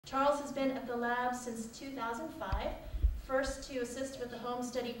Charles has been at the lab since 2005, first to assist with the home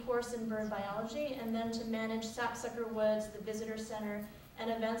study course in bird biology, and then to manage Sapsucker Woods, the visitor center,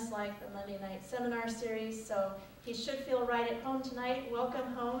 and events like the Monday night seminar series. So he should feel right at home tonight.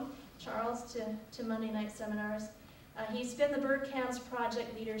 Welcome home, Charles, to Monday night seminars. He's been the Bird Camps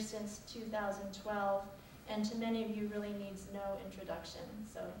project leader since 2012, and to many of you really needs no introduction.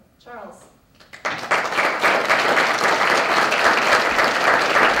 So, Charles.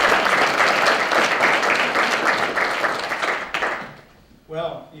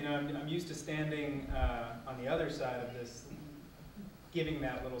 Well, you know, I'm used to standing on the other side of this, giving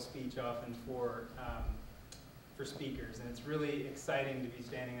that little speech often for speakers, and it's really exciting to be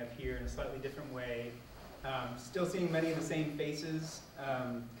standing up here in a slightly different way. Still seeing many of the same faces.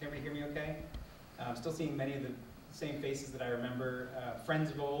 Can everybody hear me okay? Still seeing many of the same faces that I remember, friends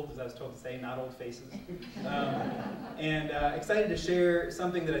of old, as I was told to say, not old faces. And excited to share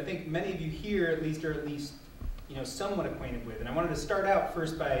something that I think many of you here at least are you know, somewhat acquainted with. And I wanted to start out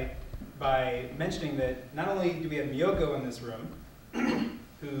first by mentioning that not only do we have Miyoko in this room,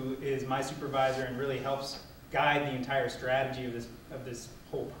 who is my supervisor and really helps guide the entire strategy of this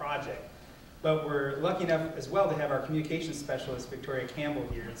whole project, but we're lucky enough as well to have our communications specialist, Victoria Campbell,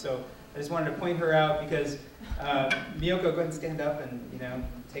 here. And so I just wanted to point her out because Miyoko, go ahead and stand up and, you know,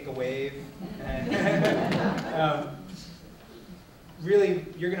 take a wave. And, really,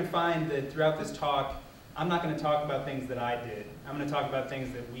 you're going to find that throughout this talk, I'm not going to talk about things that I did. I'm going to talk about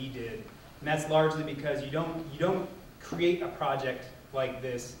things that we did. And that's largely because you don't create a project like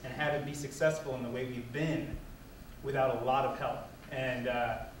this and have it be successful in the way we've been without a lot of help. And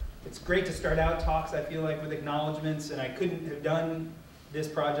it's great to start out talks, I feel like, with acknowledgments, and I couldn't have done this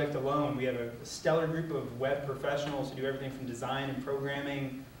project alone. We have a stellar group of web professionals who do everything from design and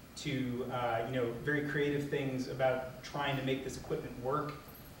programming to you know, very creative things about trying to make this equipment work.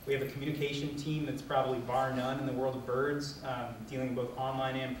 We have a communication team that's probably bar none in the world of birds, dealing both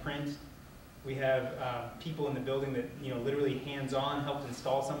online and print. We have people in the building that, you know, literally hands-on helped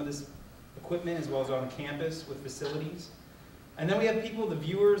install some of this equipment, as well as on campus with facilities. And then we have people, the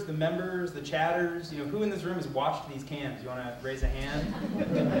viewers, the members, the chatters. You know, who in this room has watched these cams? You want to raise a hand?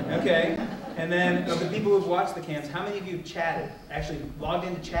 Okay. And then of the people who've watched the cams, how many of you have chatted, actually logged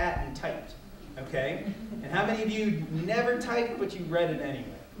into chat and typed? Okay. And how many of you never typed but you read it anyway?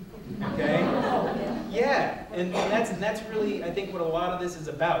 Okay. Yeah. And that's really, I think, what a lot of this is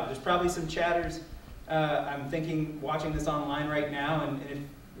about. There's probably some chatters. I'm thinking watching this online right now, and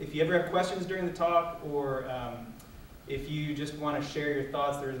if you ever have questions during the talk, or if you just want to share your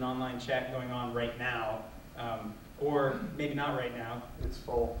thoughts, there's an online chat going on right now, or maybe not right now. It's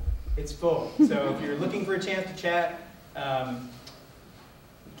full. It's full. So if you're looking for a chance to chat,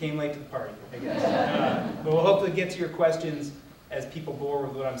 you came late to the party, I guess. But we'll hopefully get to your questions as people bore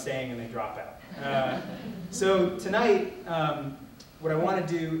with what I'm saying and they drop out. So tonight, what I want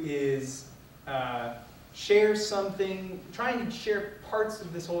to do is share something, trying to share parts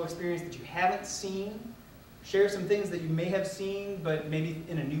of this whole experience that you haven't seen, share some things that you may have seen, but maybe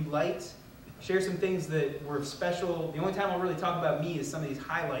in a new light, share some things that were special. The only time I'll really talk about me is some of these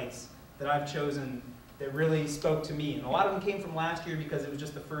highlights that I've chosen that really spoke to me. And a lot of them came from last year because it was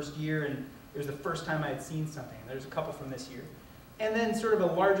just the first year and it was the first time I had seen something. There's a couple from this year. And then sort of a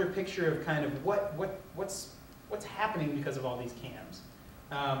larger picture of kind of what's happening because of all these cams.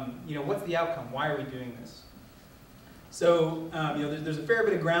 You know, what's the outcome? Why are we doing this? So, you know, there's a fair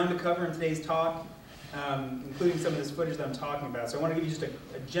bit of ground to cover in today's talk, including some of this footage that I'm talking about. So I want to give you just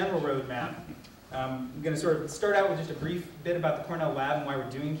a general roadmap. I'm going to sort of start out with just a brief bit about the Cornell lab and why we're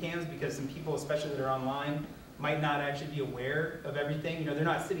doing cams, because some people, especially that are online, might not actually be aware of everything. You know, they're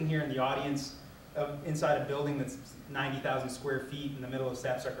not sitting here in the audience inside a building that's 90,000 square feet in the middle of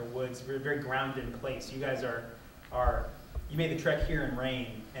Sapsucker Woods. We're a very grounded in place. You guys you made the trek here in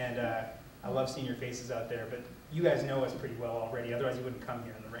rain, and I love seeing your faces out there, but you guys know us pretty well already, otherwise you wouldn't come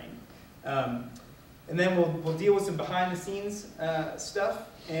here in the rain. And then we'll deal with some behind the scenes stuff,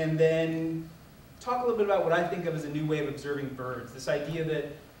 and then talk a little bit about what I think of as a new way of observing birds. This idea that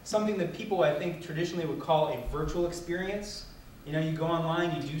something that people, I think, traditionally would call a virtual experience. You know, you go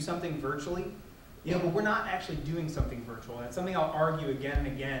online, you do something virtually, you know, but we're not actually doing something virtual. And it's something I'll argue again and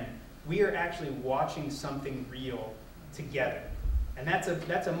again. We are actually watching something real together. And that's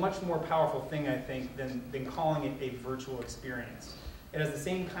a much more powerful thing, I think, than calling it a virtual experience. It has the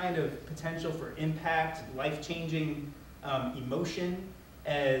same kind of potential for impact, life-changing emotion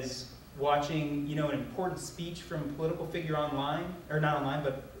as watching, you know, an important speech from a political figure online, or not online,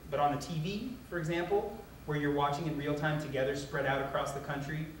 but on the TV, for example, where you're watching in real time together, spread out across the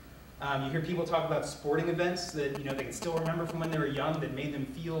country. You hear people talk about sporting events that they can still remember from when they were young that made them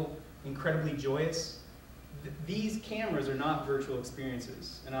feel incredibly joyous. These cameras are not virtual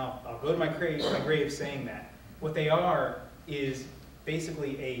experiences, and I'll go to my grave saying that. What they are is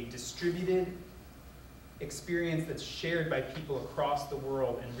basically a distributed experience that's shared by people across the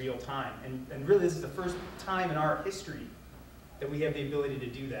world in real time. And really, this is the first time in our history that we have the ability to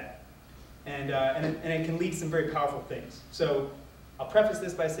do that. And it can lead to some very powerful things. So I'll preface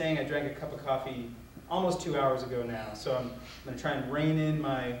this by saying I drank a cup of coffee almost 2 hours ago now, so I'm going to try and rein in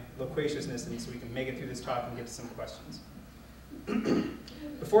my loquaciousness and so we can make it through this talk and get to some questions.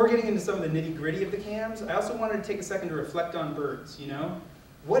 Before getting into some of the nitty-gritty of the cams, I also wanted to take a second to reflect on birds.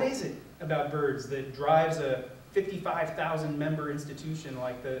 What is it about birds that drives a 55,000 member institution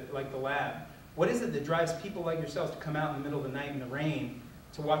like the lab? What is it that drives people like yourselves to come out in the middle of the night in the rain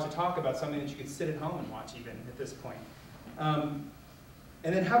to watch a talk about something that you could sit at home and watch even at this point?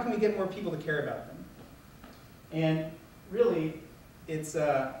 And then how can we get more people to care about them? And really, it's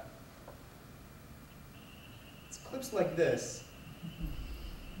clips like this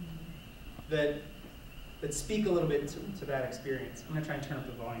that speak a little bit to that experience. I'm going to try and turn up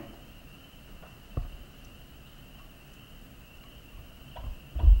the volume.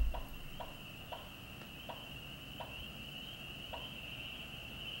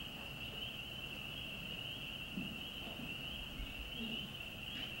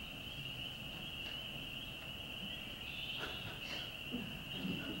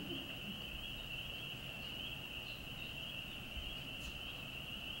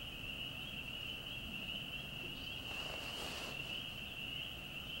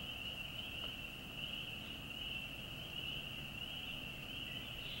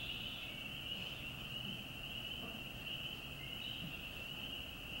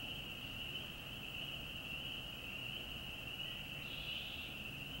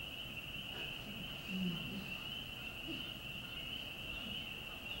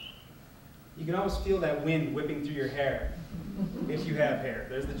 You can almost feel that wind whipping through your hair, if you have hair.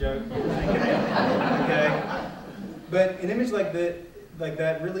 There's the joke. Okay? But an image like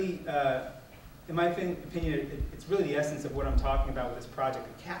that really, in my opinion, it's really the essence of what I'm talking about with this project.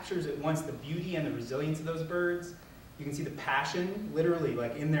 It captures at once the beauty and the resilience of those birds. You can see the passion, literally,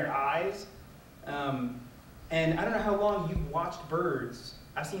 like in their eyes. And I don't know how long you've watched birds.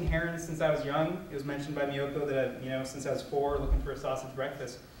 I've seen herons since I was young. It was mentioned by Miyoko that since I was 4, looking for a sausage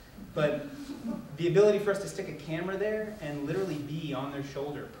breakfast. But the ability for us to stick a camera there and literally be on their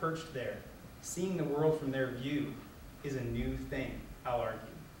shoulder, perched there, seeing the world from their view is a new thing, I'll argue.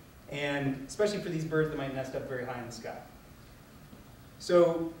 And especially for these birds that might nest up very high in the sky.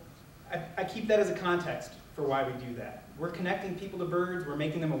 So I keep that as a context for why we do that. We're connecting people to birds, we're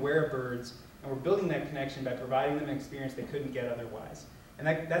making them aware of birds, and we're building that connection by providing them an experience they couldn't get otherwise. And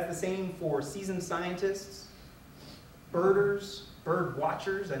that's the same for seasoned scientists, birders, bird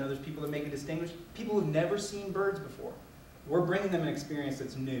watchers. I know there's people that make a distinction. People who've never seen birds before. We're bringing them an experience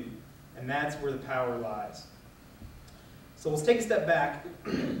that's new, and that's where the power lies. So let's take a step back.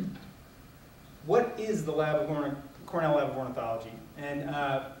 What is the Cornell Lab of Ornithology? And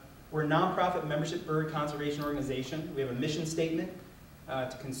we're a nonprofit membership bird conservation organization. We have a mission statement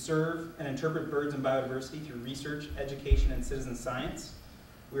to conserve and interpret birds and biodiversity through research, education, and citizen science.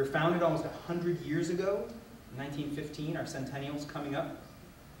 We were founded almost 100 years ago, 1915, our centennial's coming up.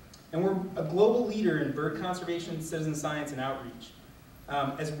 And we're a global leader in bird conservation, citizen science, and outreach,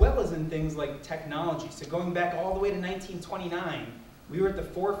 as well as in things like technology. So going back all the way to 1929, we were at the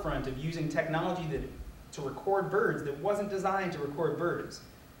forefront of using technology to record birds that wasn't designed to record birds.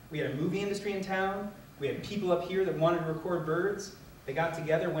 We had a movie industry in town. We had people up here that wanted to record birds. They got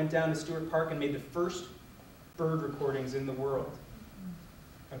together, went down to Stewart Park, and made the first bird recordings in the world.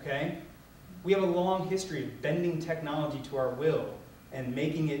 Okay? We have a long history of bending technology to our will and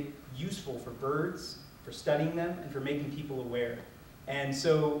making it useful for birds, for studying them, and for making people aware. And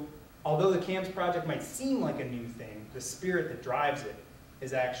so, although the CAMS project might seem like a new thing, the spirit that drives it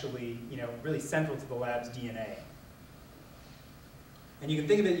is actually, really central to the lab's DNA. And you can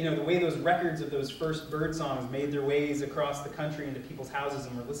think of it, the way those records of those first bird songs made their ways across the country into people's houses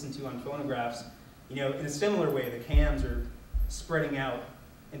and were listened to on phonographs, in a similar way, the CAMs are spreading out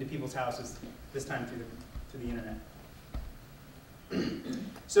into people's houses, this time through the internet.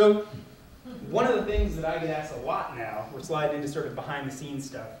 So, one of the things that I get asked a lot now, we're sliding into sort of behind the scenes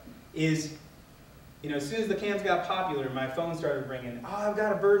stuff, is, as soon as the cams got popular, my phone started ringing, oh, I've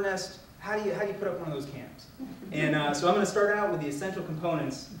got a bird nest, how do you put up one of those cams? And so I'm going to start out with the essential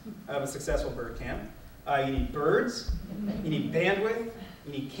components of a successful bird cam. You need birds, you need bandwidth,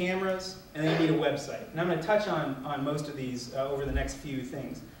 you need cameras, and then you need a website. And I'm going to touch on most of these over the next few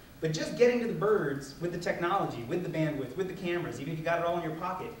things. But just getting to the birds with the technology, with the bandwidth, with the cameras, even if you got it all in your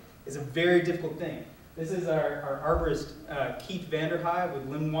pocket, is a very difficult thing. This is our arborist, Keith Vanderhyde with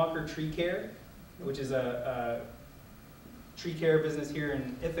Limwalker Tree Care, which is a tree care business here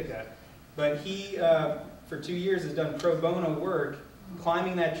in Ithaca. But he, for 2 years, has done pro bono work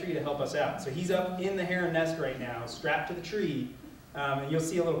climbing that tree to help us out. So he's up in the heron nest right now, strapped to the tree, and you'll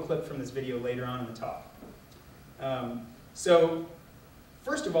see a little clip from this video later on in the talk. So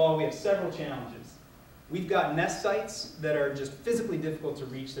first of all, we have several challenges. We've got nest sites that are just physically difficult to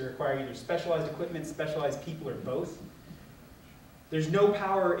reach. They require either specialized equipment, specialized people, or both. There's no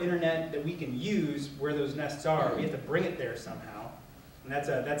power or internet that we can use where those nests are. We have to bring it there somehow. And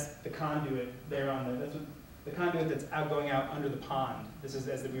that's the conduit there on that's the conduit that's going out under the pond. This is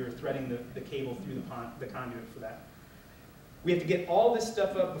as we were threading the cable through the conduit for that. We have to get all this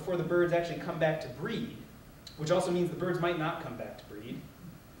stuff up before the birds actually come back to breed, which also means the birds might not come back to breed,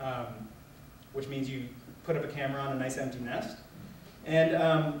 which means you put up a camera on a nice empty nest.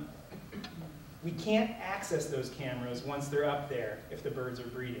 And we can't access those cameras once they're up there if the birds are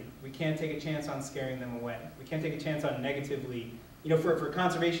breeding. We can't take a chance on scaring them away. We can't take a chance on negatively, for a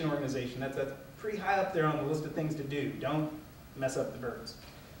conservation organization, that's pretty high up there on the list of things to do. Don't mess up the birds.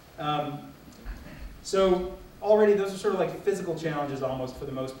 So already those are sort of like physical challenges almost for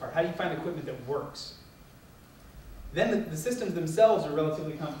the most part. How do you find equipment that works? Then the systems themselves are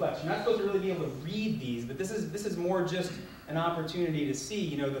relatively complex. You're not supposed to really be able to read these, but this is more just an opportunity to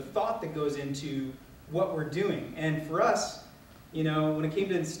see, the thought that goes into what we're doing. And for us, when it came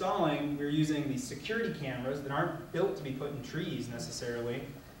to installing, we were using these security cameras that aren't built to be put in trees necessarily.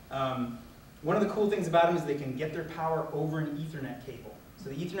 One of the cool things about them is they can get their power over an Ethernet cable. So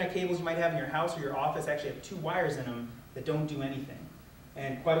the Ethernet cables you might have in your house or your office actually have 2 wires in them that don't do anything.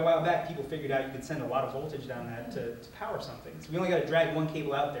 And quite a while back, people figured out you could send a lot of voltage down that to power something. So we only got to drag 1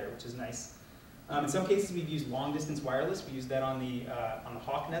 cable out there, which is nice. In some cases, we've used long-distance wireless. We used that on the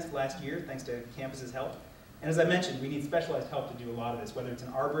hawk nest last year, thanks to campus's help. And as I mentioned, we need specialized help to do a lot of this, whether it's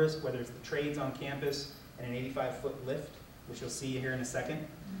an arborist, whether it's the trades on campus, and an 85-foot lift, which you'll see here in a second.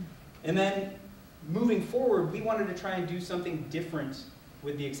 And then, moving forward, we wanted to try and do something different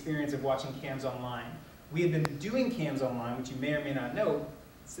with the experience of watching cams online. We had been doing cams online, which you may or may not know,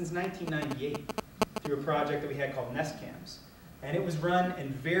 since 1998 through a project that we had called Nest Cams. And it was run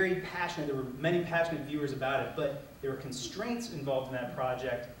and very passionate. There were many passionate viewers about it, but there were constraints involved in that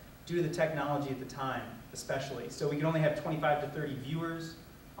project due to the technology at the time, especially. So we could only have 25 to 30 viewers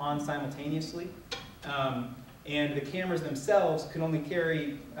on simultaneously. And the cameras themselves could only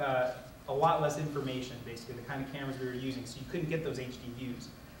carry a lot less information, basically, the kind of cameras we were using, so you couldn't get those HD views.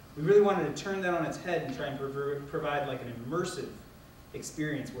 We really wanted to turn that on its head and try and provide like an immersive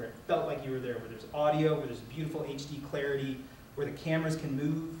experience where it felt like you were there, where there's audio, where there's beautiful HD clarity, where the cameras can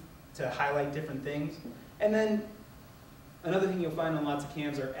move to highlight different things. And then another thing you'll find on lots of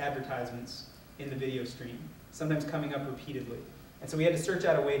cams are advertisements in the video stream, sometimes coming up repeatedly. And so we had to search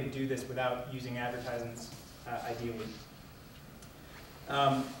out a way to do this without using advertisements, ideally.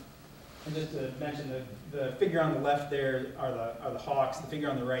 And just to mention, the figure on the left there are the hawks, the figure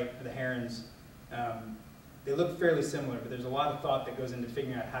on the right are the herons. They look fairly similar, but there's a lot of thought that goes into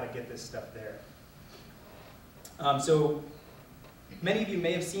figuring out how to get this stuff there. So many of you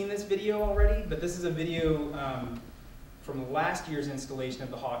may have seen this video already, but this is a video from last year's installation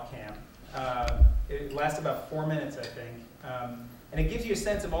of the hawk cam. It lasts about 4 minutes, I think. And it gives you a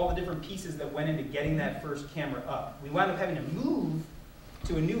sense of all the different pieces that went into getting that first camera up. We wound up having to move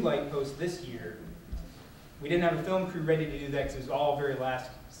to a new light post this year. We didn't have a film crew ready to do that because it was all very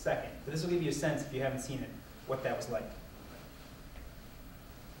last second. But this will give you a sense, if you haven't seen it, what that was like.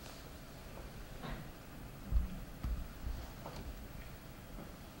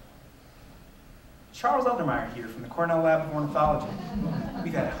 Charles Eldermire here from the Cornell Lab of Ornithology.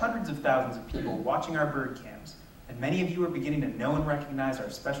 We've had hundreds of thousands of people watching our bird cams, and many of you are beginning to know and recognize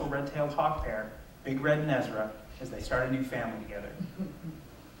our special red-tailed hawk pair, Big Red and Ezra, as they start a new family together.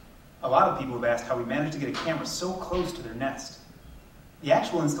 A lot of people have asked how we managed to get a camera so close to their nest. The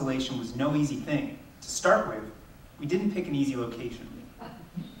actual installation was no easy thing. To start with, we didn't pick an easy location.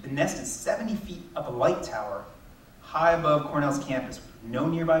 The nest is 70 feet up a light tower, high above Cornell's campus, with no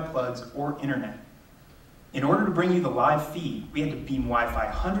nearby plugs or internet. In order to bring you the live feed, we had to beam Wi-Fi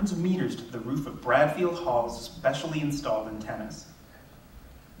hundreds of meters to the roof of Bradfield Hall's specially installed antennas.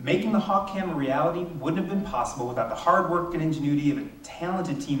 Making the hawk cam a reality wouldn't have been possible without the hard work and ingenuity of a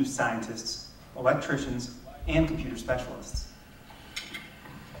talented team of scientists, electricians, and computer specialists.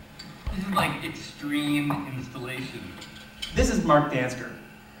 This is like extreme installation. This is Mark Dansker,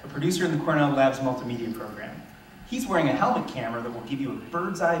 a producer in the Cornell Lab's multimedia program. He's wearing a helmet camera that will give you a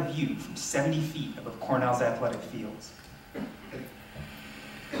bird's eye view from 70 feet above Cornell's athletic fields.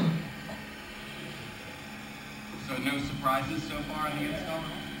 So no surprises so far in the install?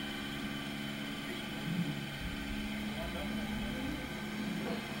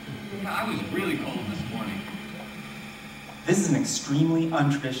 Yeah, I was really cold this morning. This is an extremely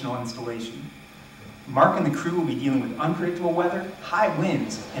untraditional installation. Mark and the crew will be dealing with unpredictable weather, high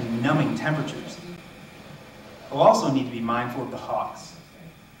winds, and numbing temperatures. They'll also need to be mindful of the hawks.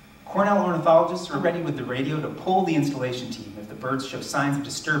 Cornell ornithologists are ready with the radio to pull the installation team if the birds show signs of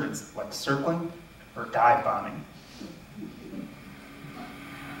disturbance, like circling or dive bombing.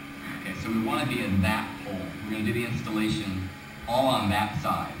 Okay, so we want to be in that pole. We're going to do the installation all on that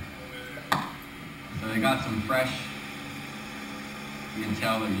side. So they got some fresh, you can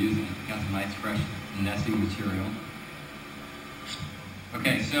tell they're using it. Got some nice fresh nesting material.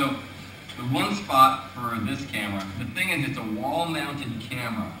 Okay, so the one spot for this camera, the thing is it's a wall-mounted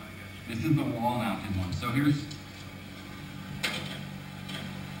camera. This is the wall-mounted one. So here's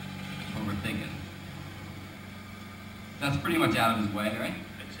what we're thinking. That's pretty much out of his way, right?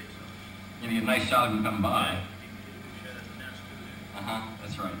 You're gonna get a nice shot of him coming by.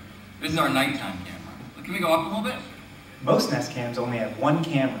 That's right. This is our nighttime camera. Can we go up a little bit? Most Nest cams only have one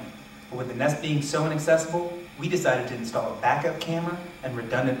camera, but with the Nest being so inaccessible, we decided to install a backup camera and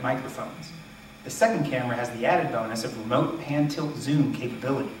redundant microphones. The second camera has the added bonus of remote pan-tilt zoom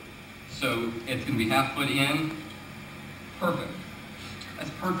capability. So it's going to be half foot in. Perfect.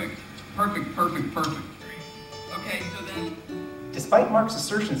 That's perfect. Perfect, perfect, perfect. Okay, so then... Despite Mark's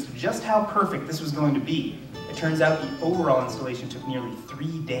assertions to just how perfect this was going to be, it turns out the overall installation took nearly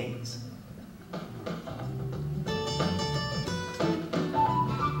 3 days.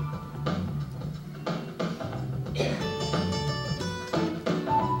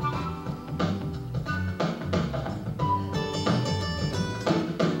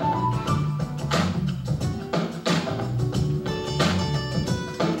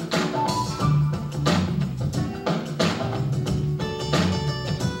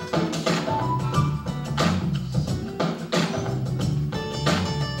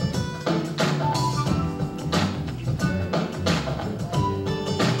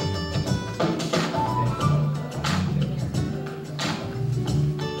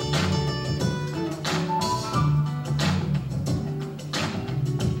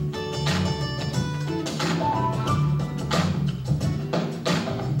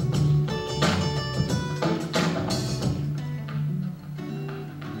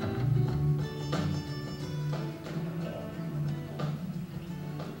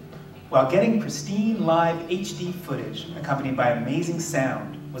 While getting pristine live HD footage accompanied by amazing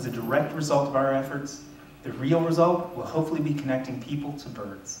sound was a direct result of our efforts, the real result will hopefully be connecting people to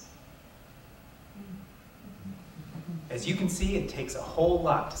birds. As you can see, it takes a whole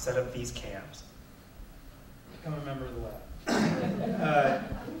lot to set up these cams. Become a member of the lab.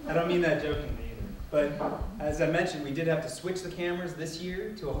 I don't mean that jokingly either, but as I mentioned, we did have to switch the cameras this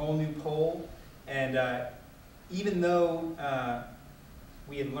year to a whole new pole, and even though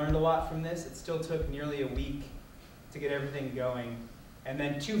we had learned a lot from this, it still took nearly a week to get everything going. And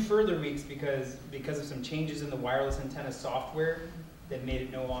then 2 further weeks because of some changes in the wireless antenna software that made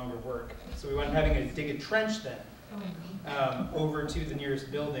it no longer work. So we wound up having to dig a trench then over to the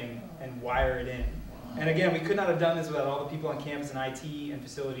nearest building and wire it in. And again, we could not have done this without all the people on campus and IT and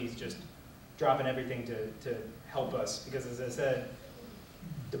facilities just dropping everything to help us, because as I said,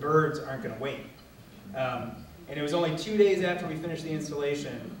 the birds aren't going to wait. And it was only 2 days after we finished the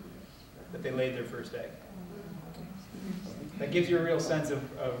installation that they laid their first egg. That gives you a real sense of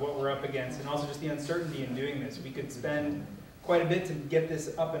what we're up against, and also just the uncertainty in doing this. We could spend quite a bit to get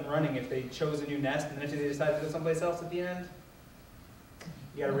this up and running if they chose a new nest, and then if they decided to go someplace else at the end,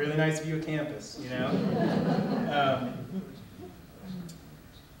 you got a really nice view of campus, you know?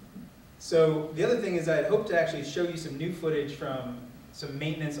 So the other thing is I'd hope to actually show you some new footage from some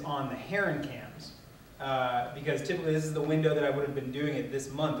maintenance on the heron cams. Because typically this is the window that I would have been doing it this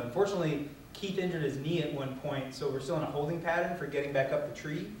month. Unfortunately, Keith injured his knee at one point, so we're still in a holding pattern for getting back up the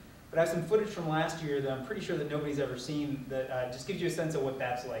tree. But I have some footage from last year that I'm pretty sure that nobody's ever seen that just gives you a sense of what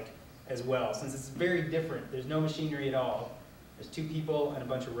that's like as well, since it's very different. There's no machinery at all. There's 2 people and a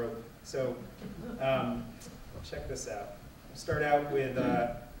bunch of rope. So check this out. We'll start out with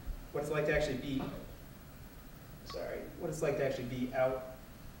what it's like to actually be, what it's like to actually be out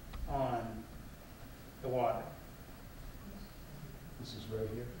on the water. This is right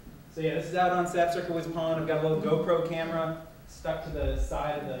here. So yeah, this is out on Sapsucker Woods Pond. I've got a little GoPro camera stuck to the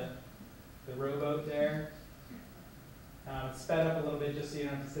side of the rowboat there. It's sped up a little bit just so you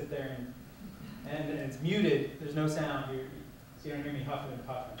don't have to sit there and And it's muted, there's no sound here, so you don't hear me huffing and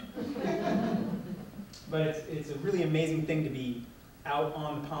puffing. But it's a really amazing thing to be out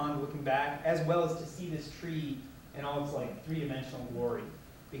on the pond looking back, as well as to see this tree in all its like three-dimensional glory.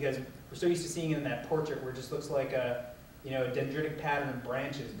 Because we're so used to seeing it in that portrait where it just looks like a, a dendritic pattern of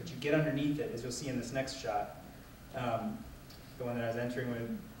branches, but you get underneath it, as you'll see in this next shot, the one that I was entering with,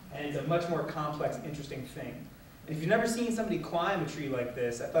 and it's a much more complex, interesting thing. And if you've never seen somebody climb a tree like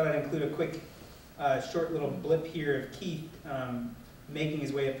this, I thought I'd include a quick, short little blip here of Keith making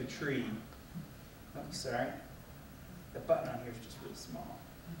his way up the tree. Oh, sorry. The button on here is just really small.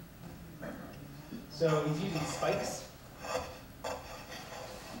 So he's using spikes.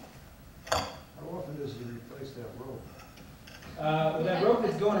 How often does he replace that rope? Well, that rope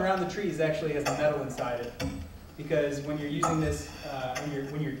that's going around the trees actually has metal inside it, because when you're using this, when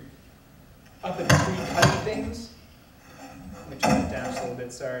you're up in the tree cutting things, let me turn it down just a little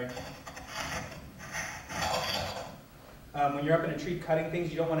bit. Sorry. When you're up in a tree cutting things,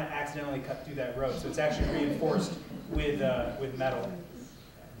 you don't want to accidentally cut through that rope, so it's actually reinforced with metal.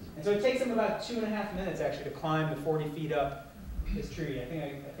 And so it takes him about 2.5 minutes actually to climb the 40 feet up this tree. I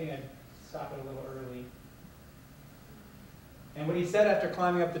think I stopped it a little early. And what he said after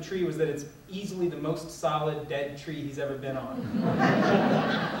climbing up the tree was that it's easily the most solid dead tree he's ever been on.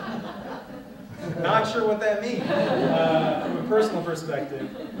 Not sure what that means from a personal perspective.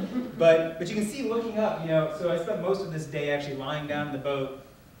 But you can see looking up, so I spent most of this day actually lying down in the boat,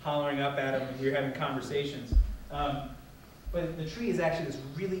 hollering up at him, and we were having conversations. But the tree is actually this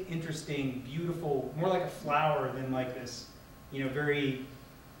really interesting, beautiful, more like a flower than like this, very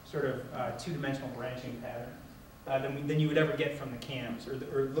sort of two-dimensional branching pattern than you would ever get from the cams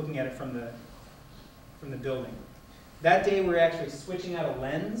or looking at it from the building. That day we were actually switching out a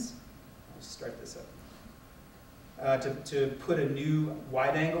lens. Let's start this up. To put a new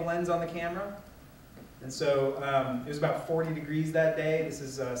wide-angle lens on the camera. And so it was about 40 degrees that day. This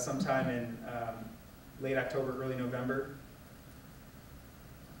is sometime in late October, early November.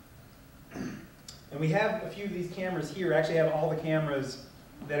 And we have a few of these cameras here. I actually have all the cameras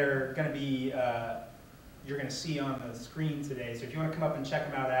that are going to be, you're going to see on the screen today. So if you want to come up and check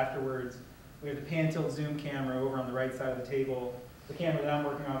them out afterwards, we have the pan-tilt zoom camera over on the right side of the table. The camera that I'm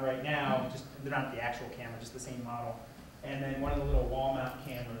working on right now, they're not the actual camera, just the same model. And then one of the little wall mount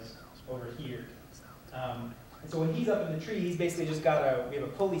cameras over here. And so when he's up in the tree, he's basically just got we have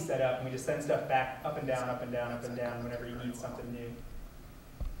a pulley set up, and we just send stuff back up and down, up and down, up and down whenever he needs something new.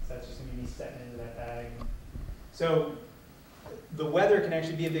 So that's just going to be me setting into that bag. So the weather can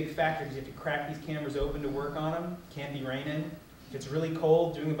actually be a big factor because you have to crack these cameras open to work on them. Can't be raining. If it's really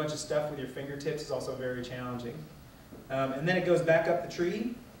cold, doing a bunch of stuff with your fingertips is also very challenging. And then it goes back up the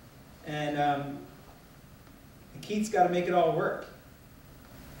tree, and Keith's got to make it all work.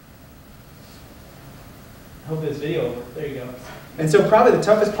 I hope this video will work. There you go. And so probably the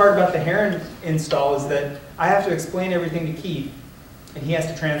toughest part about the Heron install is that I have to explain everything to Keith, and he has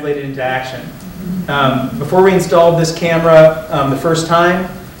to translate it into action. Before we installed this camera the first time,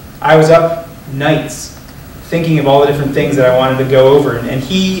 I was up nights thinking of all the different things that I wanted to go over, and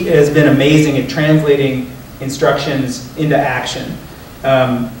he has been amazing at translating instructions into action.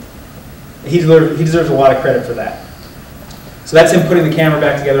 He deserves a lot of credit for that. So that's him putting the camera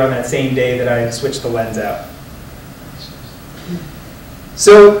back together on that same day that I switched the lens out.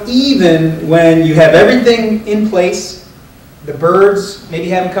 So even when you have everything in place, the birds maybe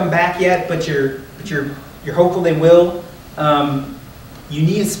haven't come back yet, but you're hopeful they will, you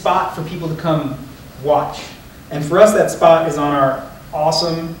need a spot for people to come watch. And for us, that spot is on our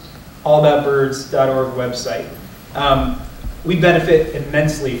awesome allaboutbirds.org website. We benefit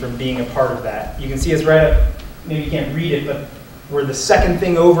immensely from being a part of that. You can see us right up, maybe you can't read it, but we're the second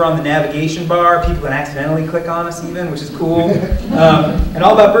thing over on the navigation bar. People can accidentally click on us even, which is cool. And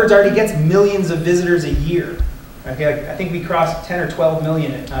All About Birds already gets millions of visitors a year. Okay, I think we crossed 10 or 12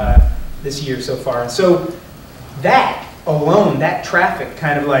 million this year so far. And so that alone, that traffic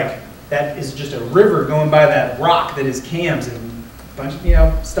kind of like, that is just a river going by that rock that is cams, and a bunch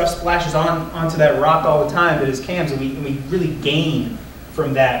of, stuff splashes onto that rock all the time that is cams, and we really gain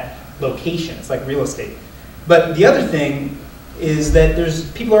from that location. It's like real estate. But the other thing is that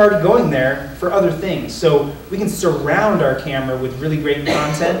people are already going there for other things. So we can surround our camera with really great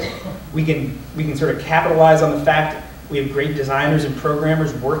content. We can sort of capitalize on the fact that we have great designers and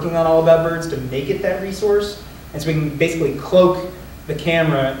programmers working on All About Birds to make it that resource. And so we can basically cloak the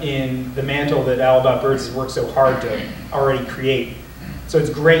camera in the mantle that All About Birds has worked so hard to already create. So it's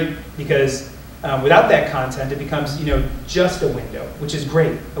great because without that content, it becomes just a window, which is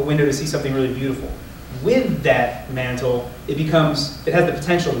great, a window to see something really beautiful. With that mantle, it has the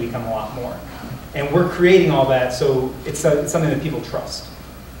potential to become a lot more. And we're creating all that, so it's something that people trust.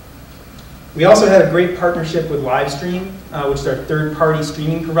 We also have a great partnership with Livestream, which is our third-party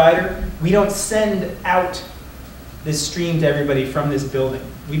streaming provider. We don't send out this stream to everybody from this building.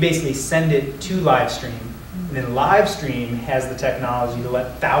 We basically send it to Livestream, and then Livestream has the technology to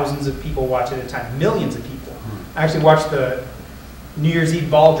let thousands of people watch at a time, millions of people. I actually watched the New Year's Eve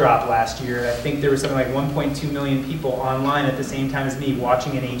ball drop last year. I think there was something like 1.2 million people online at the same time as me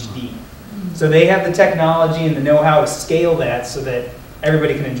watching in HD. So they have the technology and the know-how to scale that so that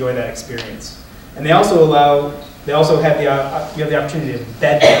everybody can enjoy that experience. And they also have you have the opportunity to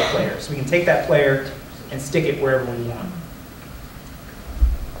embed that player. So we can take that player and stick it wherever we want.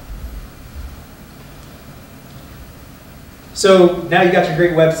 So now you got your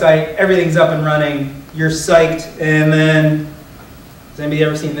great website, everything's up and running, you're psyched, and then, has anybody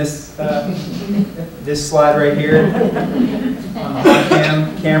ever seen this, this slide right here? On the hot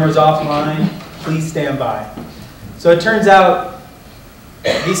cam, camera's offline, please stand by. So it turns out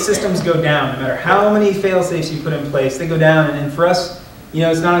these systems go down, no matter how many fail-safes you put in place, they go down, and for us, you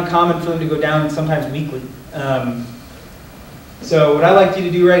know, it's not uncommon for them to go down sometimes weekly. So what I'd like you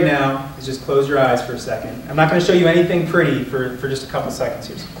to do right now is just close your eyes for a second. I'm not going to show you anything pretty for just a couple seconds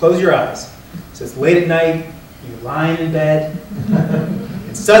here. So close your eyes. So it's late at night, you're lying in bed,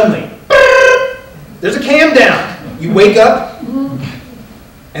 and suddenly, there's a cam down. You wake up,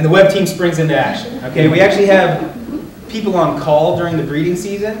 and the web team springs into action. Okay, we actually have people on call during the breeding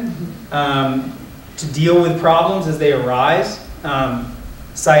season to deal with problems as they arise.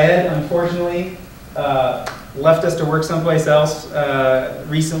 Syed, unfortunately, left us to work someplace else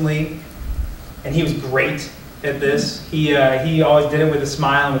recently, and he was great at this. He always did it with a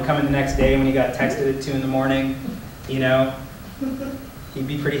smile and would come in the next day when he got texted at 2 in the morning, you know. He'd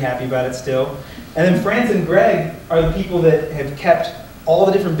be pretty happy about it still. And then France and Greg are the people that have kept all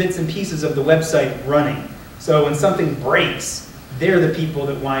the different bits and pieces of the website running. So when something breaks, they're the people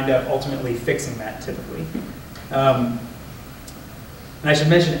that wind up ultimately fixing that typically. And I should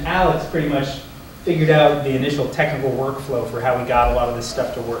mention Alex pretty much figured out the initial technical workflow for how we got a lot of this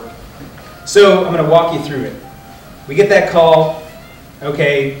stuff to work. So I'm going to walk you through it. We get that call,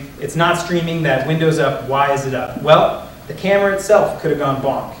 okay, it's not streaming, that window's up, why is it up? Well, the camera itself could have gone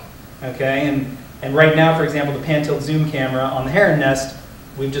bonk, okay? And right now, for example, the pan-tilt zoom camera on the heron nest,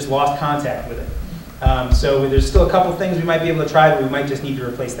 we've just lost contact with it. So there's still a couple things we might be able to try, but we might just need to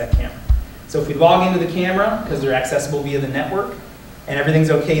replace that camera. So if we log into the camera, because they're accessible via the network, and everything's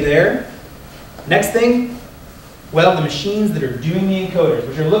okay there, next thing, well, the machines that are doing the encoders,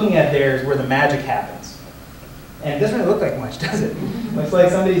 what you're looking at there is where the magic happens. And it doesn't really look like much, does it? Looks like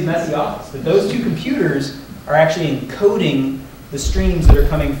somebody's messy office. But those two computers are actually encoding the streams that are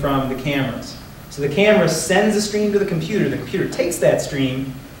coming from the cameras. So the camera sends a stream to the computer takes that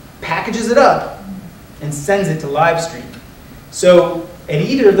stream, packages it up, and sends it to Livestream. So at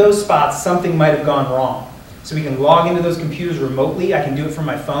either of those spots, something might have gone wrong. So we can log into those computers remotely. I can do it from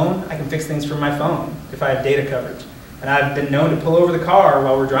my phone. I can fix things from my phone if I have data coverage. And I've been known to pull over the car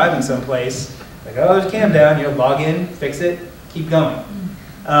while we're driving someplace, like, oh, there's a cam down, you know, log in, fix it, keep going.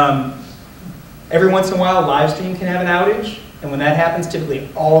 Every once in a while, Livestream can have an outage, and when that happens, typically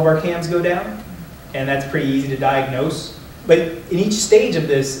all of our cams go down, and that's pretty easy to diagnose. But in each stage of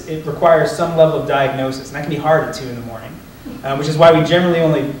this, it requires some level of diagnosis, and that can be hard at 2 in the morning, which is why we generally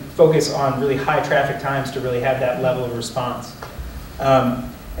only focus on really high traffic times to really have that level of response.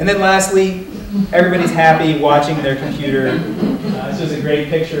 And then lastly, everybody's happy watching their computer. This was a great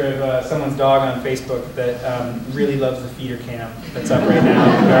picture of someone's dog on Facebook that really loves the feeder cam that's up right now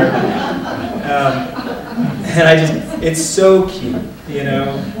in the garden. And it's so cute, you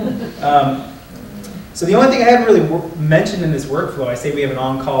know. So the only thing I haven't really mentioned in this workflow, I say we have an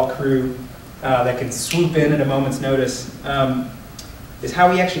on-call crew that can swoop in at a moment's notice, is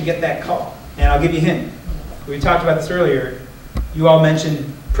how we actually get that call. And I'll give you a hint. We talked about this earlier. You all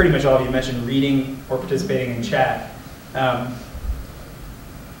mentioned, pretty much all of you mentioned reading or participating in chat.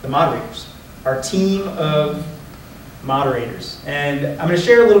 The moderators, our team of moderators. And I'm going to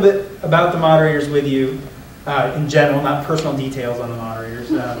share a little bit about the moderators with you in general, not personal details on the moderators,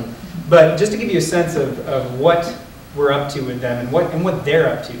 but just to give you a sense of what we're up to with them and what they're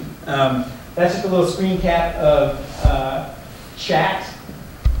up to. That's just a little screen cap of chat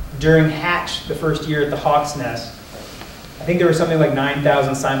during Hatch, the first year at the Hawk's Nest. I think there were something like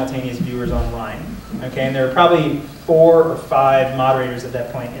 9,000 simultaneous viewers online. Okay, and there were probably 4 or 5 moderators at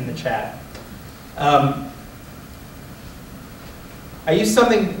that point in the chat. I use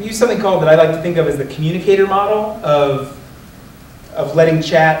something called that I like to think of as the communicator model of letting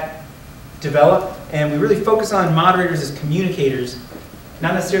chat develop, and we really focus on moderators as communicators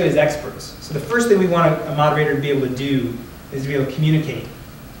not necessarily as experts. So the first thing we want a moderator to be able to do is to be able to communicate.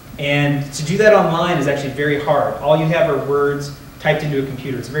 And to do that online is actually very hard. All you have are words typed into a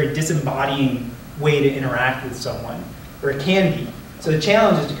computer. It's a very disembodying way to interact with someone, or it can be. So the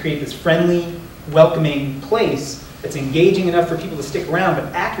challenge is to create this friendly, welcoming place that's engaging enough for people to stick around,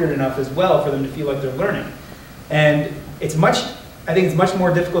 but accurate enough as well for them to feel like they're learning. And I think it's much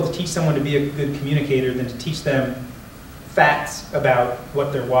more difficult to teach someone to be a good communicator than to teach them facts about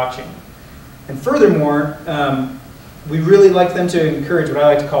what they're watching. And furthermore, we really like them to encourage what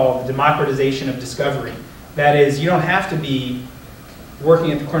I like to call the democratization of discovery. That is, you don't have to be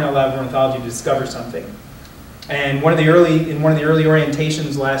working at the Cornell Lab of Ornithology to discover something. And in one of the early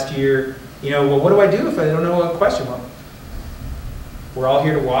orientations last year, well, what do I do if I don't know a question? Well, we're all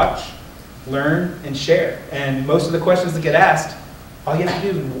here to watch, learn, and share. And most of the questions that get asked, all you have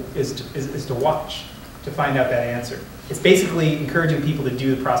to do is to watch to find out that answer. It's basically encouraging people to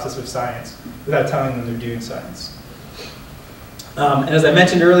do the process of science without telling them they're doing science. And as I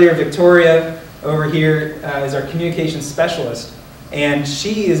mentioned earlier, Victoria over here is our communications specialist. And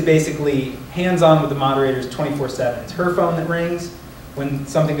she is basically hands-on with the moderators 24/7. It's her phone that rings when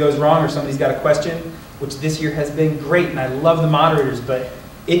something goes wrong or somebody's got a question, which this year has been great, and I love the moderators, but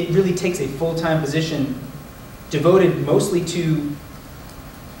it really takes a full-time position devoted mostly to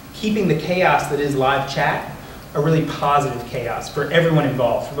keeping the chaos that is live chat a really positive chaos for everyone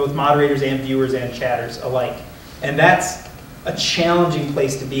involved, for both moderators and viewers and chatters alike. And that's a challenging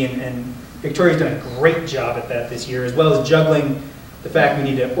place to be, and Victoria's done a great job at that this year, as well as juggling the fact we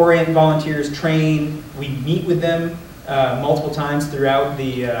need to orient volunteers, train. We meet with them multiple times throughout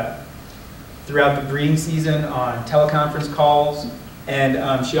the breeding season on teleconference calls.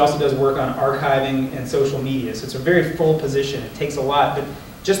 And she also does work on archiving and social media. So it's a very full position. It takes a lot. But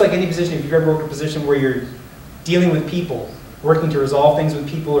just like any position, if you've ever worked in a position where you're dealing with people, working to resolve things with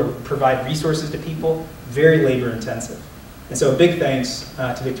people or provide resources to people, very labor intensive. And so a big thanks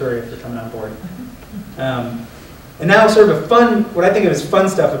to Victoria for coming on board. And now sort of a fun, what I think of as fun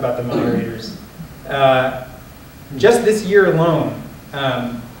stuff about the moderators. Just this year alone,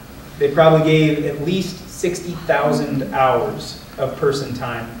 they probably gave at least 60,000 hours of person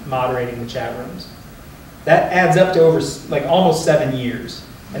time moderating the chat rooms. That adds up to over like almost 7 years.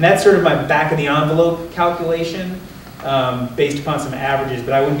 And that's sort of my back of the envelope calculation based upon some averages,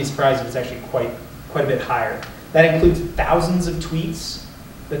 but I wouldn't be surprised if it's actually quite a bit higher. That includes thousands of tweets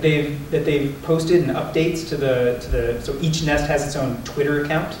that they've posted and updates to the so each nest has its own Twitter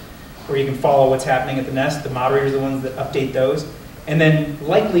account where you can follow what's happening at the nest. The moderators are the ones that update those. And then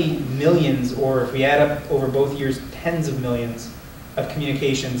likely millions, or if we add up over both years, tens of millions of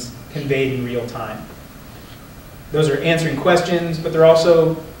communications conveyed in real time. Those are answering questions, but they're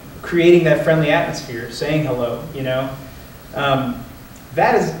also creating that friendly atmosphere, saying hello, you know.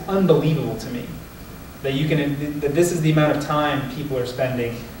 That is unbelievable to me, that this is the amount of time people are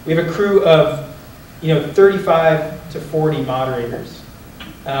spending. We have a crew of 35 to 40 moderators,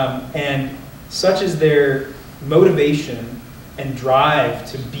 and such is their motivation and drive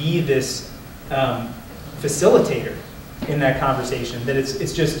to be this facilitator in that conversation that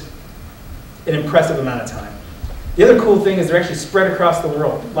it's just an impressive amount of time. The other cool thing is they're actually spread across the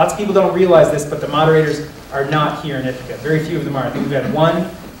world. Lots of people don't realize this, but the moderators are not here in Ithaca. Very few of them are. I think we've had one,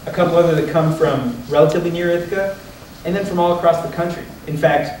 a couple other that come from relatively near Ithaca, and then from all across the country. In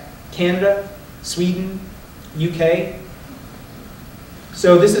fact, Canada, Sweden, UK.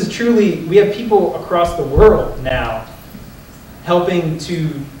 So this is truly, we have people across the world now helping to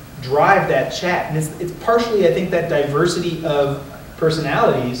drive that chat. And it's partially, I think, that diversity of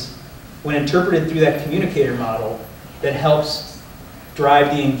personalities when interpreted through that communicator model that helps drive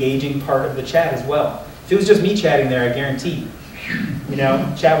the engaging part of the chat as well. If it was just me chatting there, I guarantee,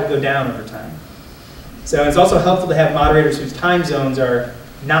 chat would go down over time. So it's also helpful to have moderators whose time zones are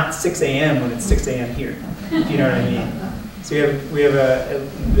not 6 a.m. when it's 6 a.m. here, if you know what I mean. So we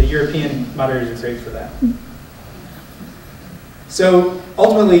have the European moderators are great for that. So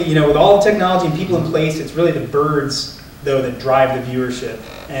ultimately, with all the technology and people in place, it's really the birds, though, that drive the viewership.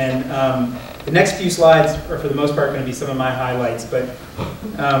 And the next few slides are, for the most part, going to be some of my highlights. But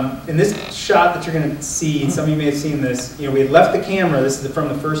in this shot that you're going to see, some of you may have seen this, we had left the camera, this is from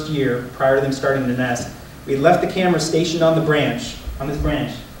the first year, prior to them starting the nest. We had left the camera stationed on the branch, on this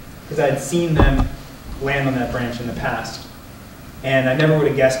branch, because I had seen them land on that branch in the past. And I never would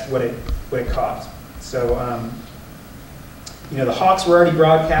have guessed what it caught. So, the hawks were already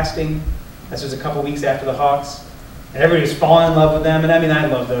broadcasting. This was a couple weeks after the hawks. And everybody was falling in love with them, and I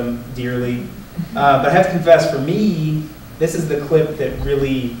love them dearly. But I have to confess, for me, this is the clip that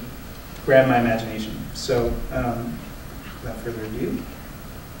really grabbed my imagination. So, without further ado,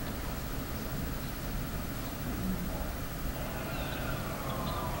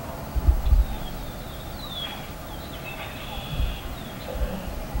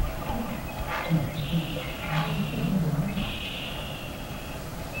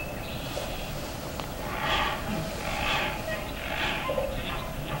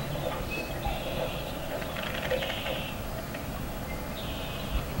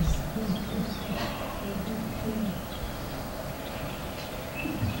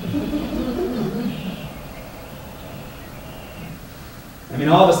 I mean,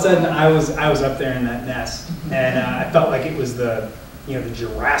 all of a sudden, I was up there in that nest, and I felt like it was the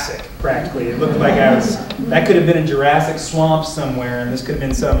Jurassic, practically. It looked like that could have been a Jurassic swamp somewhere, and this could have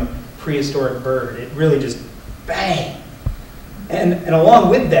been some prehistoric bird. It really just, bang! And along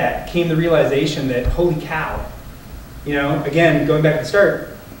with that came the realization that, holy cow, again, going back to the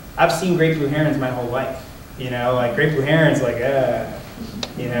start, I've seen great blue herons my whole life. Like great blue herons, like,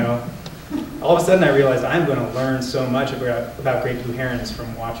 all of a sudden I realized I'm going to learn so much about great blue herons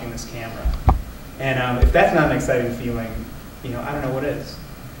from watching this camera. And if that's not an exciting feeling, I don't know what is.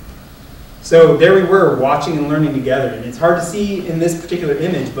 So there we were, watching and learning together. And it's hard to see in this particular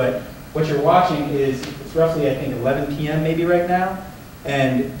image, but what you're watching is, it's roughly, I think, 11 p.m. maybe right now.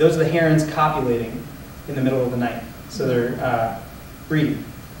 And those are the herons copulating in the middle of the night. So they're breeding,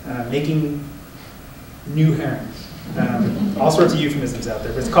 making new herons. All sorts of euphemisms out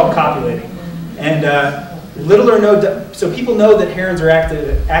there, but it's called copulating. And little or no, so people know that herons are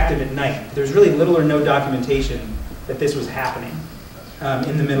active at night. There's really little or no documentation that this was happening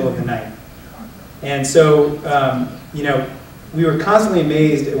in the middle of the night. And so, we were constantly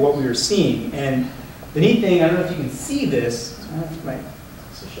amazed at what we were seeing. And the neat thing, I don't know if you can see this,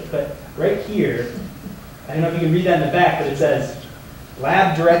 but right here, I don't know if you can read that in the back, but it says,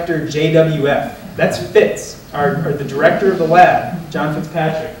 Lab Director JWF. That's Fitz, the director of the lab, John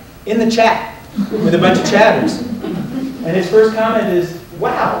Fitzpatrick, in the chat with a bunch of chatters. And his first comment is,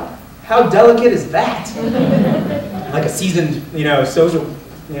 wow, how delicate is that? Like a seasoned, social,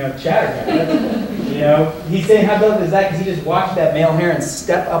 chatter guy. He's saying how delicate is that because he just watched that male heron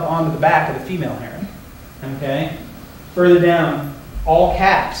step up onto the back of the female heron. Okay? Further down, all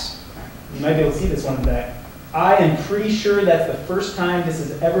caps. You might be able to see this one in the back. I am pretty sure that's the first time this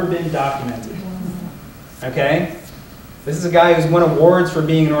has ever been documented. Okay? This is a guy who's won awards for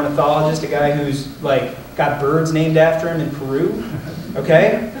being an ornithologist, a guy who's got birds named after him in Peru.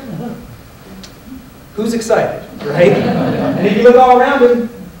 Okay? Who's excited, right? And if you look all around them,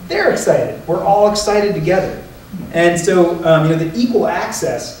 they're excited. We're all excited together. And so, the equal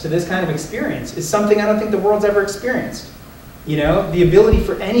access to this kind of experience is something I don't think the world's ever experienced. The ability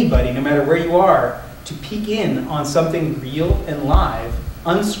for anybody, no matter where you are, to peek in on something real and live,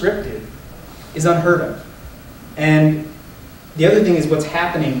 unscripted, is unheard of. And the other thing is what's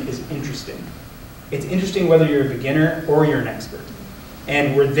happening is interesting. It's interesting whether you're a beginner or you're an expert.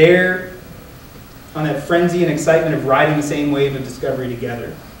 And we're there on that frenzy and excitement of riding the same wave of discovery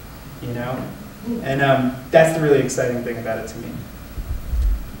together, And that's the really exciting thing about it to me.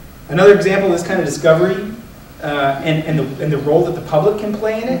 Another example of this kind of discovery and the role that the public can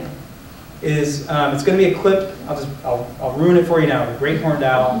play in it is, it's going to be a clip, I'll ruin it for you now, the great horned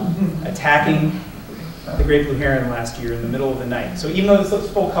owl attacking the great blue heron last year in the middle of the night. So even though this looks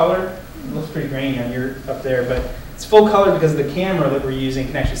full color, it looks pretty grainy on your up there, but it's full color because the camera that we're using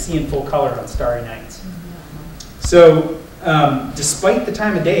can actually see in full color on starry nights. So despite the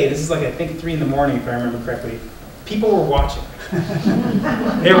time of day, this is I think 3 in the morning if I remember correctly, people were watching.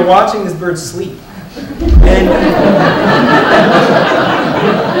 They were watching this bird sleep. And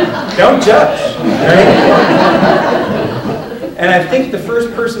don't judge, right? And I think the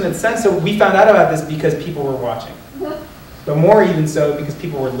first person that said so, we found out about this because people were watching. But more even so because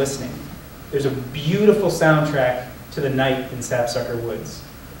people were listening. There's a beautiful soundtrack to the night in Sapsucker Woods.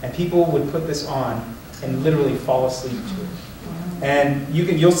 And people would put this on and literally fall asleep to it. And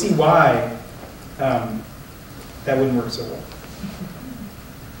you'll see why that wouldn't work so well.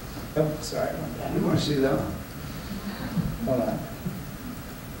 Oh, sorry. You want to see that one? Hold on.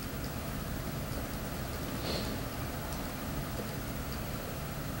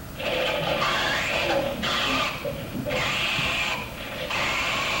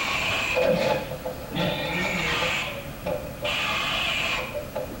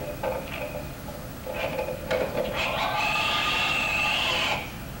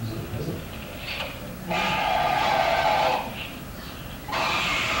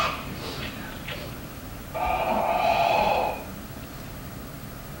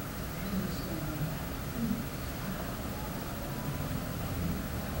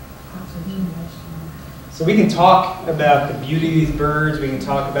 So we can talk about the beauty of these birds, we can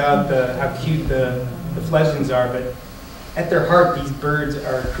talk about how cute the fledglings are, but at their heart, these birds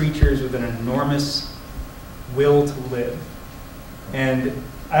are creatures with an enormous will to live. And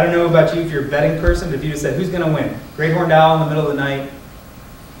I don't know about you if you're a betting person, but if you just said, who's going to win? Great horned owl in the middle of the night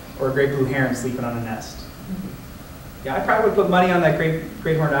or a great blue heron sleeping on a nest? Yeah, I probably would put money on that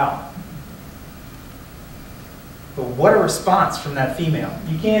great horned owl. But what a response from that female.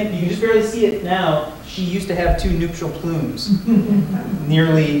 You can just barely see it now. She used to have 2 nuptial plumes,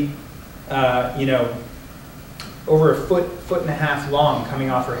 nearly, you know, over a foot and a half long coming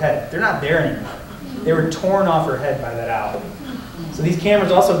off her head. They're not there anymore. They were torn off her head by that owl. So these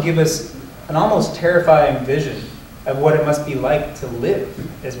cameras also give us an almost terrifying vision of what it must be like to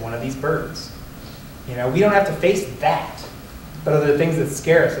live as one of these birds. You know, we don't have to face that, but are there things that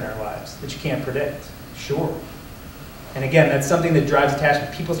scare us in our lives that you can't predict? Sure. And again, that's something that drives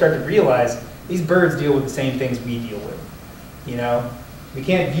attachment. People start to realize these birds deal with the same things we deal with. You know, we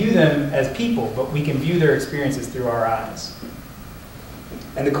can't view them as people, but we can view their experiences through our eyes.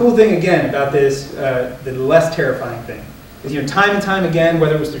 And the cool thing, again, about this, the less terrifying thing, is, you know, time and time again,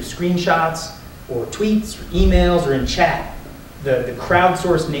 whether it was through screenshots or tweets or emails or in chat, the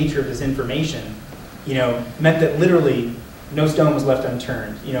crowdsourced nature of this information, you know, meant that literally no stone was left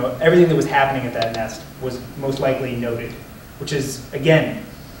unturned. You know, everything that was happening at that nest was most likely noted, which is, again,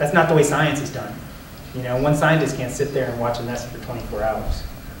 that's not the way science is done. You know, one scientist can't sit there and watch a nest for 24 hours.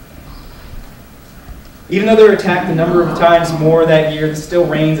 Even though they were attacked a number of times more that year, the still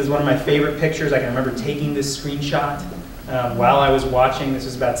rains is one of my favorite pictures. I can remember taking this screenshot while I was watching. This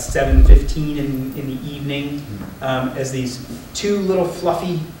was about 7:15 in the evening, as these 2 little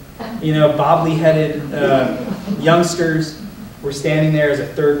fluffy, you know, bobbly-headed youngsters were standing there as a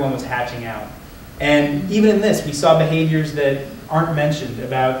 3rd one was hatching out. And even in this, we saw behaviors that aren't mentioned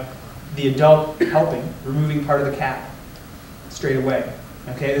about the adult helping, removing part of the cap straight away.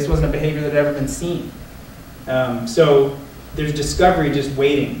 Okay, this wasn't a behavior that had ever been seen. So there's discovery just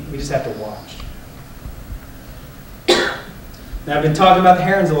waiting. We just have to watch. Now, I've been talking about the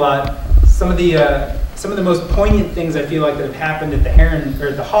herons a lot. Some of the most poignant things I feel like that have happened at the heron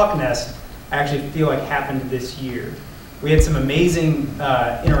or the hawk nest I actually feel like happened this year. We had some amazing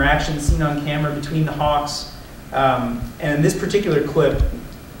interactions seen on camera between the hawks, and in this particular clip,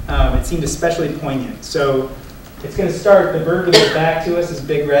 it seemed especially poignant. So it's going to start. The bird with its back to us is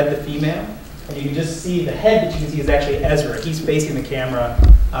Big Red, the female, and you can just see the head that you can see is actually Ezra. He's facing the camera,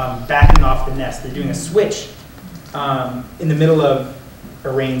 backing off the nest. They're doing a switch in the middle of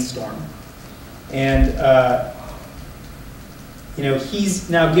a rainstorm. And you know, he's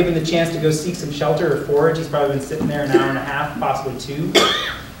now given the chance to go seek some shelter or forage. He's probably been sitting there an hour and a half, possibly 2.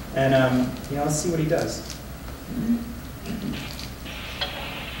 And you know, let's see what he does.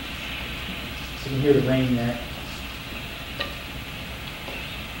 So you can hear the rain there.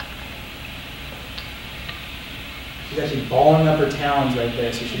 She's actually balling up her talons right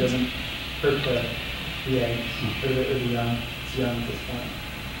there so she doesn't hurt the egg, or the young. It's young at this point.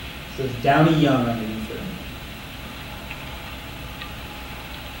 So it's downy young underneath her.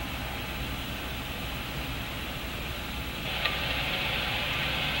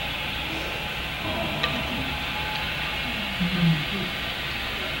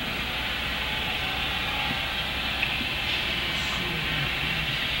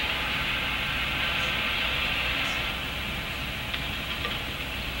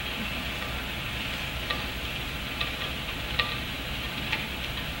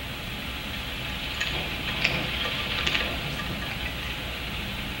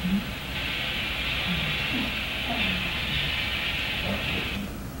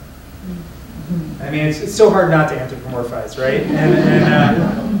 I mean, it's so hard not to anthropomorphize, right?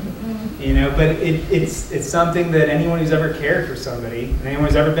 And you know, but it's something that anyone who's ever cared for somebody, and anyone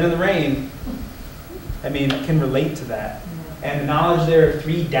who's ever been in the rain, I mean, can relate to that. And the knowledge there of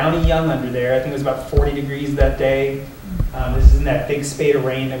 3 downy young under there, I think it was about 40 degrees that day. This is in that big spate of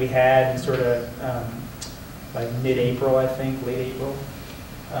rain that we had in sort of like mid-April, I think, late April.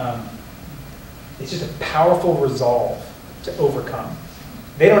 It's just a powerful resolve to overcome.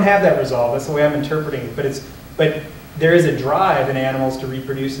 They don't have that resolve. That's the way I'm interpreting it. But there is a drive in animals to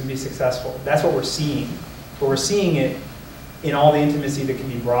reproduce and be successful. That's what we're seeing. But we're seeing it in all the intimacy that can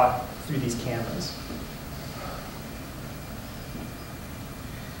be brought through these cameras.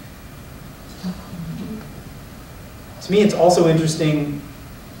 To me, it's also interesting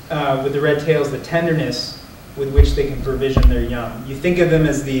with the red tails, the tenderness with which they can provision their young. You think of them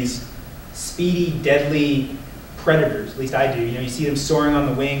as these speedy, deadly predators, at least I do. You know, you see them soaring on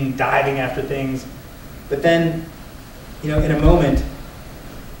the wing, diving after things, but then, you know, in a moment,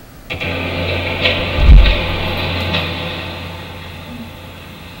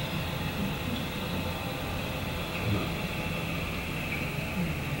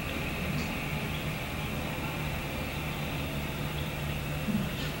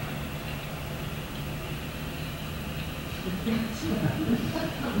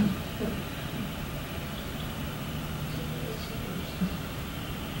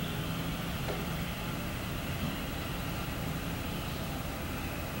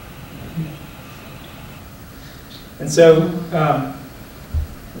 And so,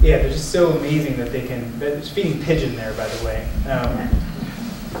 yeah, they're just so amazing that they can, it's feeding pigeon there, by the way.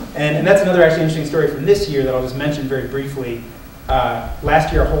 And that's another actually interesting story from this year that I'll just mention very briefly.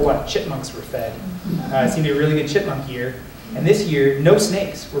 Last year, a whole lot of chipmunks were fed. It seemed to be a really good chipmunk year. And this year, no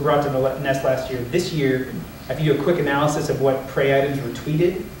snakes were brought to the nest last year. This year, if you do a quick analysis of what prey items were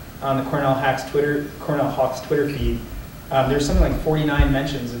tweeted on the Cornell Hawks Twitter feed, there's something like 49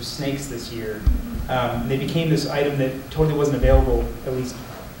 mentions of snakes this year. They became this item that totally wasn't available, at least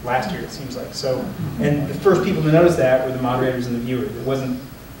last year, it seems like. So, and the first people to notice that were the moderators and the viewers. It wasn't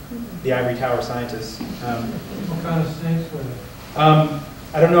the ivory tower scientists. What kind of snakes were they?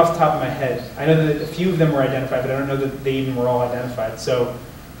 I don't know off the top of my head. I know that a few of them were identified, but I don't know that they even were all identified. So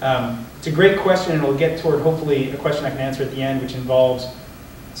it's a great question, and we'll get toward hopefully a question I can answer at the end, which involves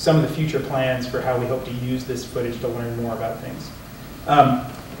some of the future plans for how we hope to use this footage to learn more about things.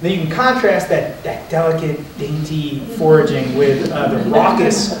 Then you can contrast that delicate, dainty foraging with the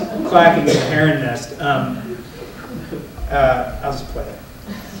raucous clacking of the heron nest. I'll just play it.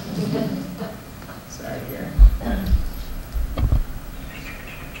 Sorry here.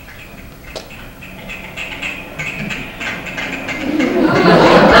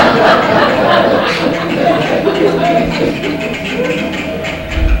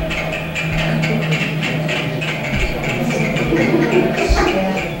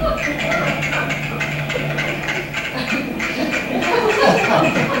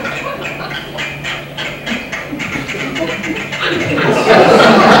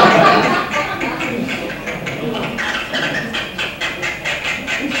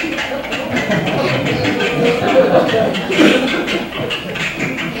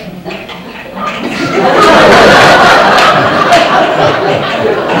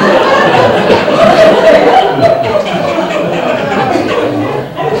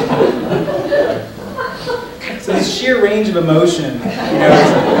 So the sheer range of emotion, you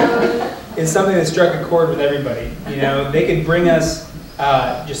know, is something that struck a chord with everybody. You know, they could bring us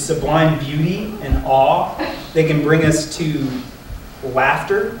just sublime beauty and awe. They can bring us to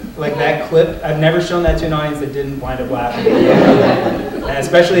laughter, like that clip. I've never shown that to an audience that didn't wind up laughing. And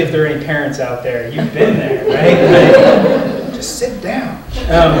especially if there are any parents out there, you've been there, right? Like, just sit down.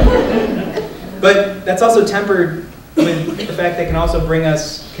 But that's also tempered with the fact they can also bring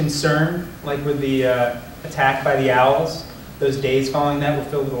us concern, like with the attack by the owls. Those days following that were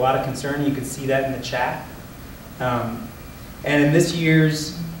filled with a lot of concern. You could see that in the chat. And in this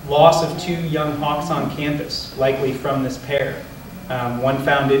year's loss of 2 young hawks on campus, likely from this pair. One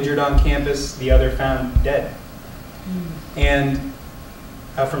found injured on campus, the other found dead. And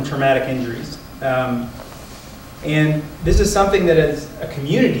from traumatic injuries. And this is something that as a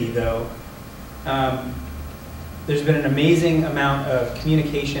community, though, there's been an amazing amount of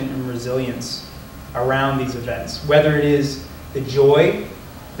communication and resilience around these events. Whether it is the joy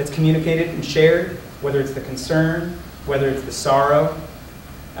that's communicated and shared, whether it's the concern, whether it's the sorrow.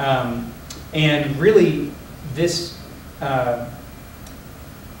 And really, this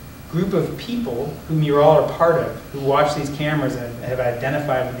group of people whom you all are part of, who watch these cameras and have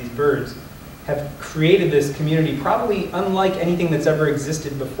identified with these birds, have created this community probably unlike anything that's ever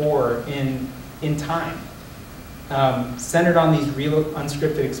existed before in time. Centered on these real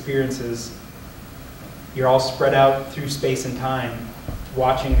unscripted experiences. You're all spread out through space and time,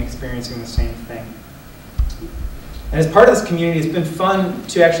 watching and experiencing the same thing. And as part of this community, it's been fun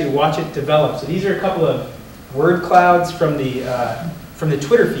to actually watch it develop. So these are a couple of word clouds from the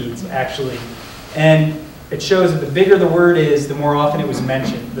Twitter feeds, actually. And it shows that the bigger the word is, the more often it was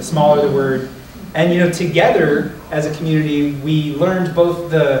mentioned, the smaller the word. And, you know, together as a community, we learned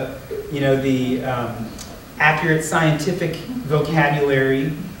both the, you know, the accurate scientific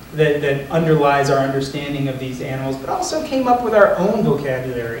vocabulary that underlies our understanding of these animals, but also came up with our own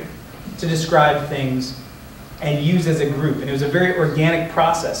vocabulary to describe things and use as a group. And it was a very organic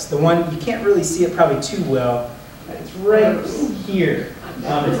process. The one, you can't really see it probably too well, it's right here.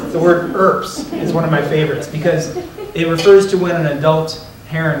 It's the word ERPS is one of my favorites because it refers to when an adult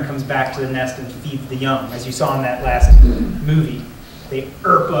heron comes back to the nest and feeds the young, as you saw in that last movie. They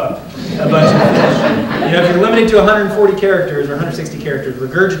ERP up a bunch of fish. You know, if you're limited to 140 characters or 160 characters,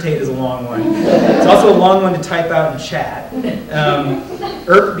 regurgitate is a long one. It's also a long one to type out in chat.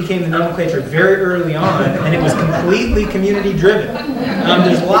 ERP became the nomenclature very early on, and it was completely community driven.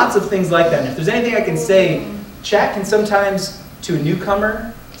 There's lots of things like that. And if there's anything I can say, chat can sometimes, to a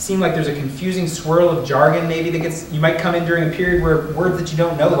newcomer, seem like there's a confusing swirl of jargon maybe that gets, you might come in during a period where words that you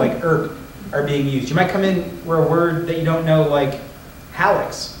don't know, like erp, are being used. You might come in where a word that you don't know, like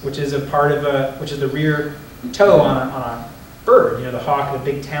hallux, which is a part of a, which is the rear toe on a bird, you know, the hawk, the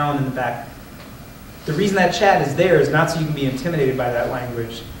big talon in the back. The reason that chat is there is not so you can be intimidated by that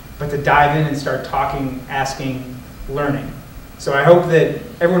language, but to dive in and start talking, asking, learning. So I hope that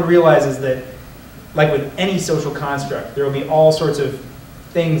everyone realizes that, like with any social construct, there will be all sorts of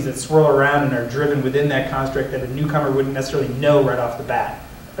things that swirl around and are driven within that construct that a newcomer wouldn't necessarily know right off the bat.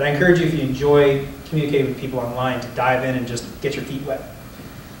 But I encourage you, if you enjoy communicating with people online, to dive in and just get your feet wet.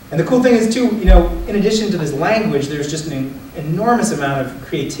 And the cool thing is too, you know, in addition to this language, there's just an enormous amount of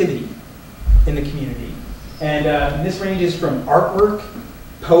creativity in the community. And this ranges from artwork,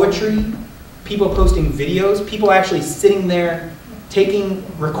 poetry, people posting videos, people actually sitting there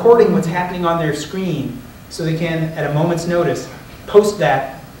recording what's happening on their screen so they can, at a moment's notice, post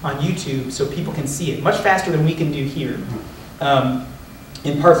that on YouTube so people can see it much faster than we can do here.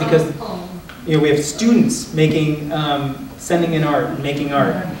 In part because, you know, we have students making, sending in art, making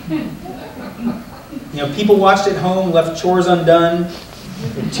art. You know, people watched at home, left chores undone,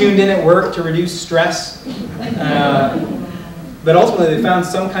 tuned in at work to reduce stress. But ultimately, they found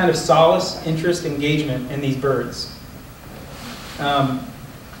some kind of solace, interest, engagement in these birds. And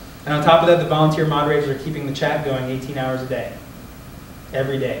on top of that, the volunteer moderators are keeping the chat going 18 hours a day,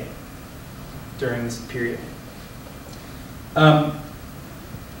 every day, during this period. The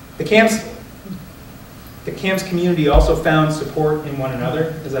camp's community also found support in one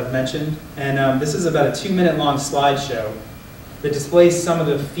another, as I've mentioned. And this is about a 2-minute long slideshow that displays some of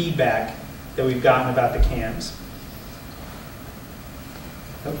the feedback that we've gotten about the cams.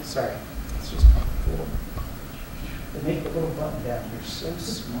 Oh, sorry. It's just cool. They make the little button down here so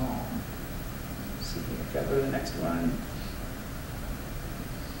small. Let's see here. I've got to go to the next one.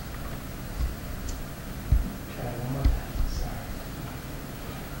 Try one more time. Sorry.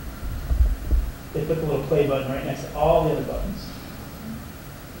 They put the little play button right next to all the other buttons.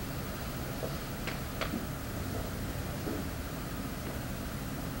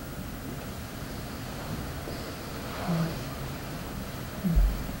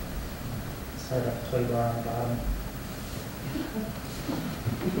 Sorry about the play bar on the bottom.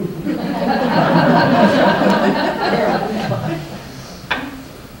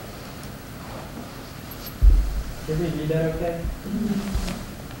 Did we read that okay?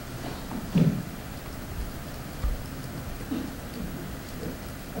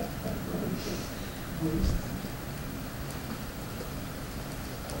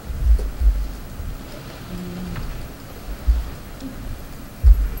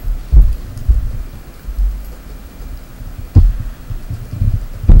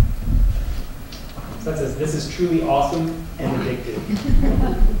 So that says, this is truly awesome and addictive.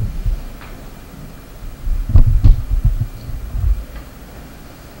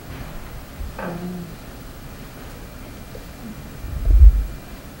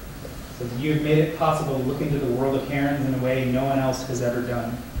 So you have made it possible to look into the world of herons in a way no one else has ever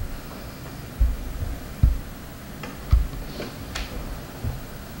done.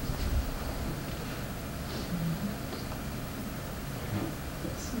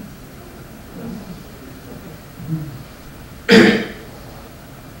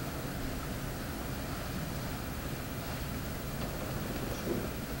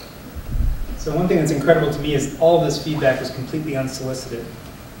 So one thing that's incredible to me is all of this feedback was completely unsolicited.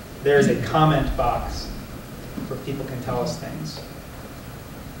 There's a comment box where people can tell us things.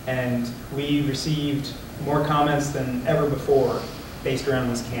 And we received more comments than ever before based around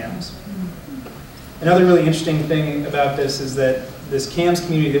these cams. Another really interesting thing about this is that this cams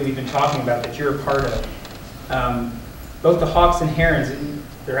community that we've been talking about, that you're a part of, both the hawks and herons,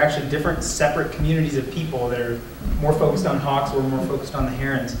 they're actually different separate communities of people that are more focused on hawks or more focused on the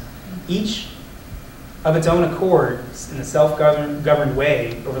herons. Each of its own accord, in a self-governed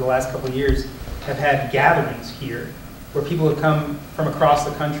way over the last couple of years, have had gatherings here where people have come from across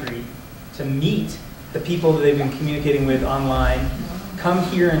the country to meet the people that they've been communicating with online, come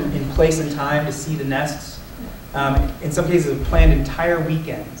here in place and time to see the nests. In some cases, have planned entire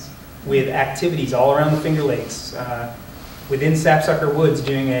weekends with activities all around the Finger Lakes, within Sapsucker Woods,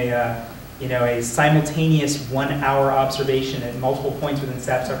 doing a simultaneous 1-hour observation at multiple points within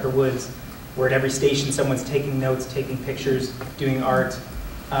Sapsucker Woods, where at every station someone's taking notes, taking pictures, doing art.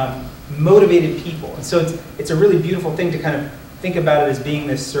 Motivated people. And so it's a really beautiful thing to kind of think about it as being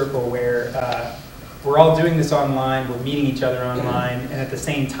this circle where we're all doing this online, we're meeting each other online, and at the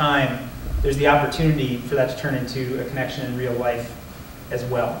same time, there's the opportunity for that to turn into a connection in real life as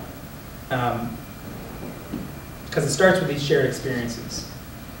well. Because it starts with these shared experiences.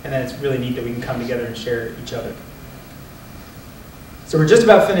 and then it's really neat that we can come together and share each other. So we're just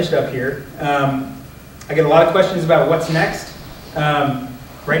about finished up here. I get a lot of questions about what's next.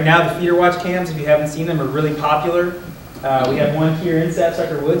 Right now, the feeder watch cams, if you haven't seen them, are really popular. We have one here in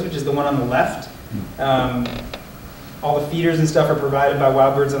Sapsucker Woods, which is the one on the left. All the feeders and stuff are provided by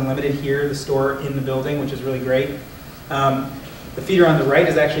Wild Birds Unlimited here, the store in the building, which is really great. The feeder on the right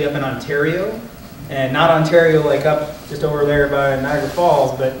is actually up in Ontario, and not Ontario like up just over there by Niagara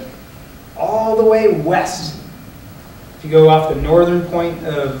Falls, but all the way west. If you go off the northern point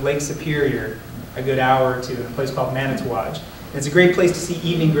of Lake Superior, a good hour or two, in a place called Manitowaj. It's a great place to see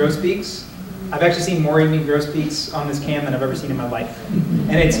evening grosbeaks. I've actually seen more evening grosbeaks on this cam than I've ever seen in my life.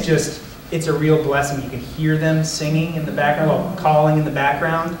 And it's just, it's a real blessing. You can hear them singing in the background, or calling in the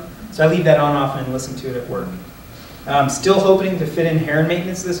background. So I leave that on often and listen to it at work. Still hoping to fit in heron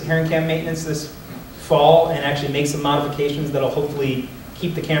cam maintenance this fall and actually make some modifications that'll hopefully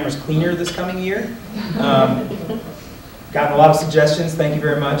keep the cameras cleaner this coming year. Gotten a lot of suggestions. Thank you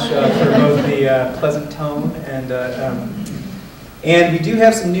very much for both the pleasant tone and we do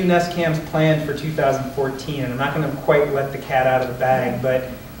have some new Nest cams planned for 2014, and I'm not going to quite let the cat out of the bag, but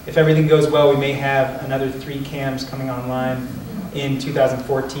if everything goes well, we may have another 3 cams coming online in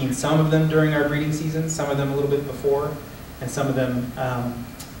 2014. Some of them during our breeding season, some of them a little bit before, and some of them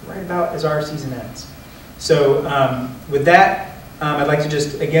right about as our season ends. So with that, I'd like to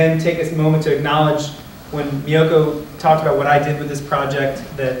just, again, take this moment to acknowledge when Miyoko talked about what I did with this project,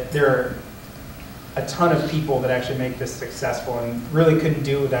 that there are a ton of people that actually make this successful and really couldn't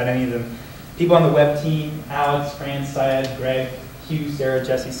do it without any of them. People on the web team, Alex, Fran, Syed, Greg, Hugh, Sarah,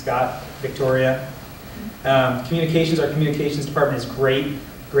 Jesse, Scott, Victoria. Communications, our communications department is great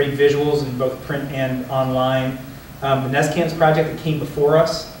visuals in both print and online. The Nest Cams project that came before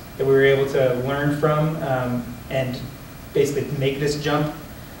us that we were able to learn from and basically make this jump.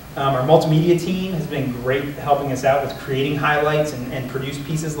 Our multimedia team has been great helping us out with creating highlights and produce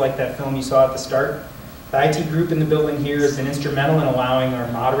pieces like that film you saw at the start. The IT group in the building here has been instrumental in allowing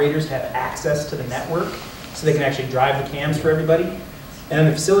our moderators to have access to the network so they can actually drive the cams for everybody. And then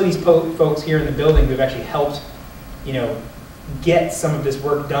the facilities folks here in the building who have actually helped, get some of this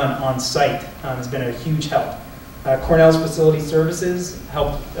work done on site has been a huge help. Cornell's facility services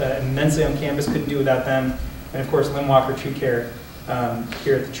helped immensely on campus, couldn't do without them. And of course, Lynn Walker Tree Care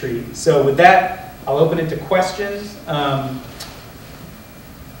here at the tree. So with that, I'll open it to questions.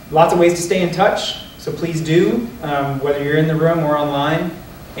 Lots of ways to stay in touch, so please do, whether you're in the room or online.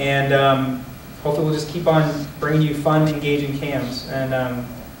 And hopefully we'll just keep on bringing you fun, engaging cams. And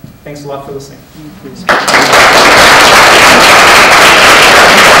thanks a lot for listening.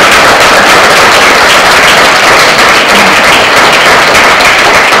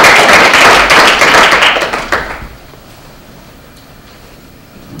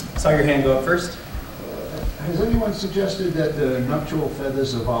 Saw your hand go up first. Has anyone suggested that the nuptial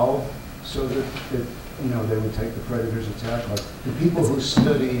feathers evolve so that they would take the predator's attack? Like the people who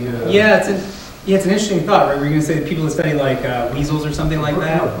study... Yeah, it's an interesting thought, right? Were you going to say the people who study like weasels or something like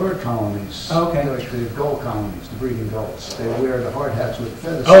that? No, bird colonies. Oh, okay. Like the gull colonies, the breeding gulls. They wear the hard hats with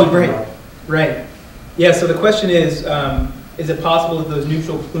feathers. Oh, great. Right. Yeah, so the question is it possible that those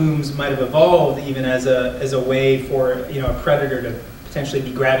neutral plumes might have evolved even as a way for a predator to potentially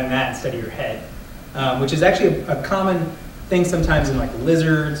be grabbing that instead of your head, which is actually a common thing sometimes in like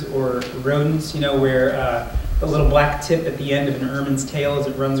lizards or rodents, where the little black tip at the end of an ermine's tail as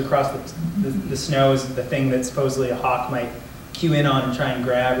it runs across the snow is the thing that supposedly a hawk might cue in on and try and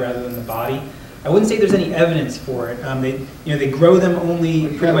grab rather than the body. I wouldn't say there's any evidence for it. They grow them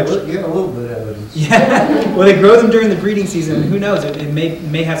only pretty much. You have a little bit of evidence. Yeah. Well, they grow them during the breeding season, and who knows? It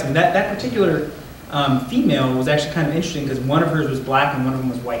may have some. That particular female was actually kind of interesting because one of hers was black and one of them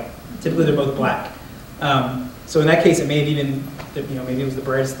was white. Typically, they're both black. So in that case, it may have even, maybe it was the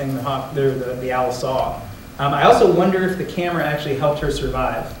brightest thing the owl saw. I also wonder if the camera actually helped her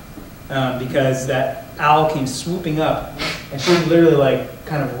survive because that owl came swooping up and she literally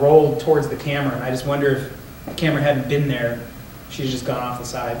kind of rolled towards the camera. And I just wonder if the camera hadn't been there, she'd just gone off the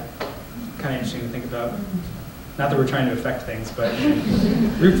side. Kind of interesting to think about. Not that we're trying to affect things, but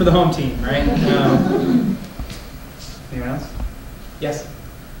root for the home team, right? Anyone else? Yes?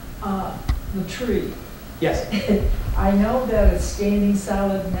 The tree. Yes. I know that it's standing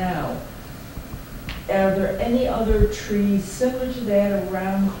solid now. Are there any other trees similar to that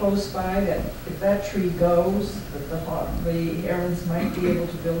around close by that if that tree goes, that the herons might be able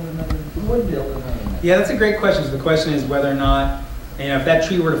to would build another nest? Yeah, that's a great question. So the question is whether or not, if that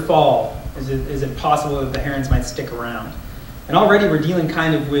tree were to fall, is it possible that the herons might stick around? And already we're dealing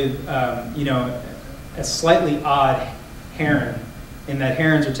kind of with, a slightly odd heron in that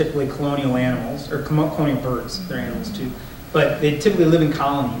herons are typically colonial animals, or colonial birds, they're animals too, but they typically live in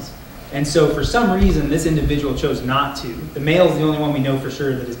colonies. And so for some reason, this individual chose not to. The male is the only one we know for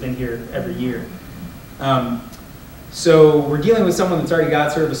sure that has been here every year. So we're dealing with someone that's already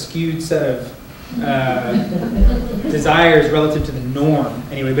got sort of a skewed set of desires relative to the norm.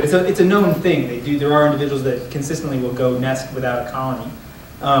 Anyway, but it's a known thing. There are individuals that consistently will go nest without a colony.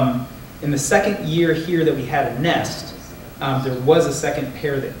 In the second year here that we had a nest, there was a second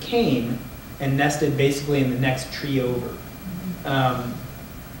pair that came and nested basically in the next tree over.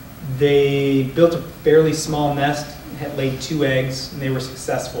 They built a fairly small nest, had laid 2 eggs, and they were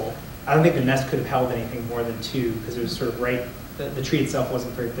successful. I don't think the nest could have held anything more than 2 because it was sort of right, the tree itself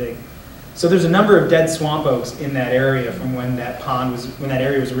wasn't very big. So there's a number of dead swamp oaks in that area from when that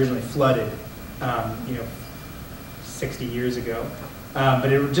area was originally flooded, 60 years ago.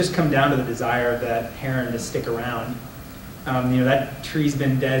 But it would just come down to the desire of that heron to stick around. That tree's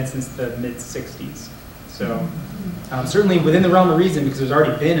been dead since the mid-60s. So certainly within the realm of reason, because there's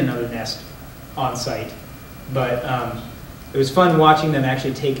already been another nest on site. But it was fun watching them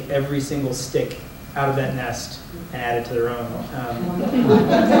actually take every single stick out of that nest and add it to their own. I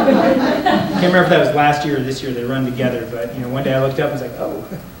can't remember if that was last year or this year. They run together, but one day I looked up and was like, oh,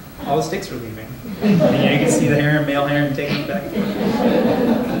 all the sticks are leaving. And you can see the male heron taking it back.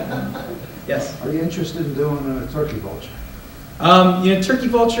 Yes? Are you interested in doing a turkey vulture? Turkey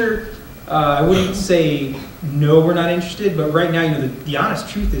vulture, I wouldn't say no, we're not interested, but right now, the honest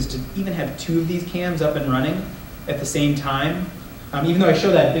truth is to even have 2 of these cams up and running at the same time. Even though I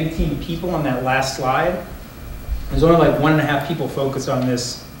show that big team of people on that last slide, there's only like 1.5 people focused on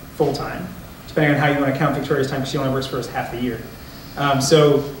this full time, depending on how you want to count Victoria's time, because she only works for us half the year.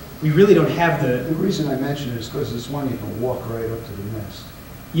 So we really don't have the... The reason I mention it is because it's one you can walk right up to the nest.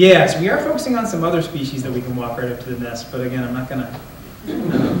 Yes, we are focusing on some other species that we can walk right up to the nest, but again, I'm not going to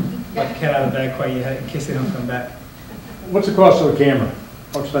let the cat out of the bag quite yet in case they don't come back. What's the cost of the camera?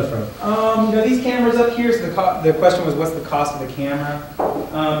 What's that for? These cameras up here, so the question was, what's the cost of the camera?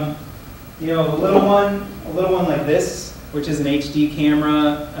 A little one like this, which is an HD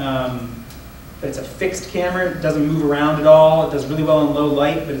camera, but it's a fixed camera. It doesn't move around at all. It does really well in low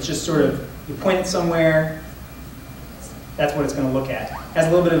light, but it's just sort of, you point it somewhere, that's what it's going to look at. It has a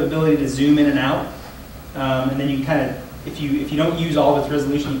little bit of ability to zoom in and out, and then you kind of, if you don't use all of its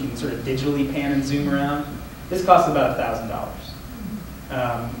resolution, you can sort of digitally pan and zoom around. This costs about $1,000.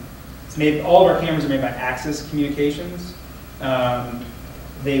 All of our cameras are made by Axis Communications.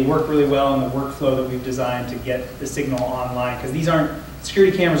 They work really well in the workflow that we've designed to get the signal online, because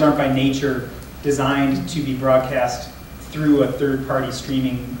security cameras aren't by nature designed to be broadcast through a third-party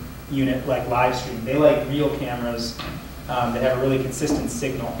streaming unit like live stream. They like real cameras that have a really consistent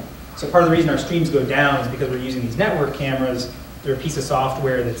signal. So part of the reason our streams go down is because we're using these network cameras. They're a piece of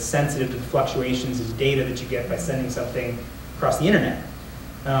software that's sensitive to the fluctuations of data that you get by sending something across the internet.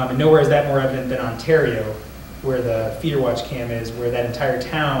 And nowhere is that more evident than Ontario, where the feeder watch cam is, where that entire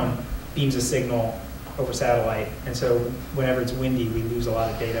town beams a signal over satellite. And so whenever it's windy, we lose a lot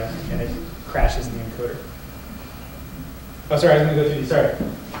of data and it crashes in the encoder. Oh, sorry, I was gonna go through these, sorry.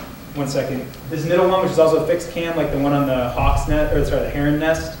 1 second. This middle one, which is also a fixed cam, like the one on the hawk's nest, or sorry, the heron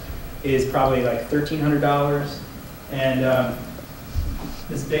nest, is probably like $1,300. And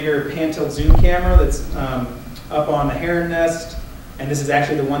this bigger pan-tilt zoom camera that's up on the heron nest, and this is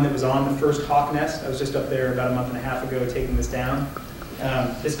actually the one that was on the first hawk nest. I was just up there about a month and a half ago taking this down.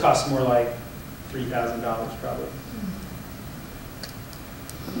 This costs more like $3,000 probably.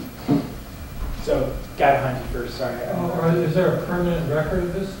 So, guy behind you first, sorry. Is there a permanent record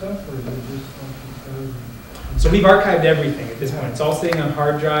of this stuff, or is it just... So we've archived everything at this point. It's all sitting on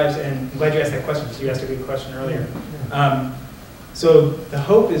hard drives, and I'm glad you asked that question, because you asked a good question earlier. So the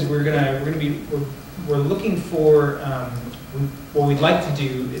hope is we're looking for, what we'd like to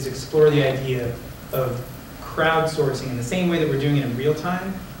do is explore the idea of crowdsourcing in the same way that we're doing it in real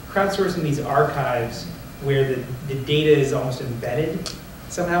time, crowdsourcing these archives where the data is almost embedded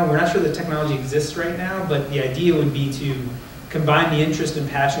somehow. We're not sure the technology exists right now, but the idea would be to combine the interest and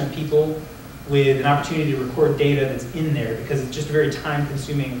passion of people with an opportunity to record data that's in there, because it's just a very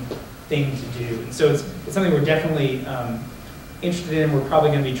time-consuming thing to do. And so it's something we're definitely interested in. We're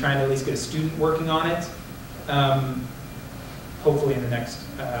probably going to be trying to at least get a student working on it, hopefully in the next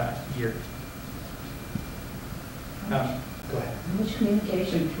year. Go ahead. How much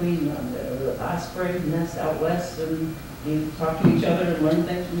communication between the osprey nest out west, and you talk to each other and learn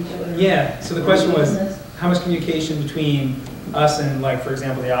things from each other? Yeah, so the question was, how much communication between us and, like, for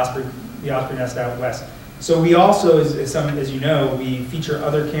example, the osprey nest out west? So we also, as you know, we feature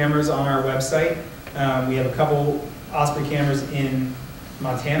other cameras on our website. We have a couple Osprey cameras in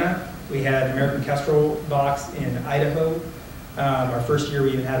Montana. We had an American Kestrel box in Idaho. Our first year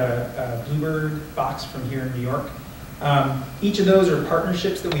we even had a Bluebird box from here in New York. Each of those are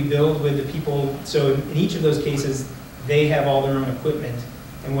partnerships that we build with the people. So in each of those cases, they have all their own equipment.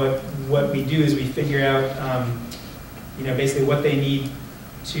 And what we do is we figure out, basically what they need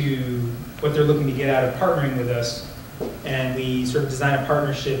what they're looking to get out of partnering with us. And we sort of design a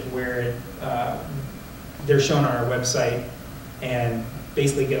partnership where they're shown on our website and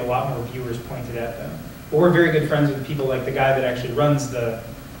basically get a lot more viewers pointed at them. But we're very good friends with people like the guy that actually runs the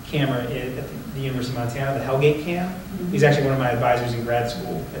camera at the University of Montana, the Hellgate Cam. He's actually one of my advisors in grad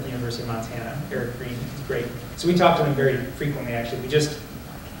school at the University of Montana, Eric Green. He's great. So we talk to them very frequently, actually. We just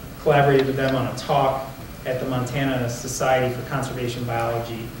collaborated with them on a talk at the Montana Society for Conservation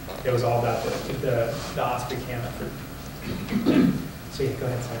Biology that was all about the Osprey Cam effort. So yeah, go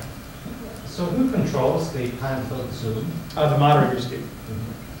ahead, sorry. So who controls the pan-tilt zoom? The moderators do.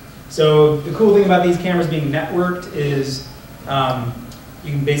 So the cool thing about these cameras being networked is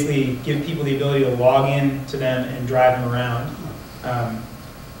you can basically give people the ability to log in to them and drive them around.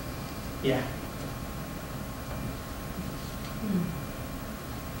 Yeah.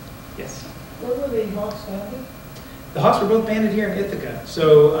 Yes? Where were the hawks founded? The hawks were both banded here in Ithaca.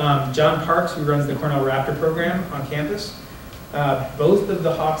 So John Parks, who runs the Cornell Raptor program on campus, both of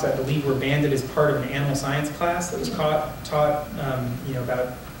the hawks, I believe, were banded as part of an animal science class that was taught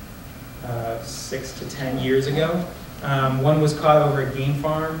about 6 to 10 years ago. One was caught over at Game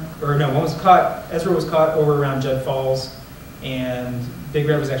Farm, Ezra was caught over around Judd Falls, and Big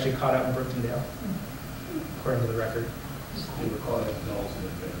Red was actually caught out in Brookendale, according to the record.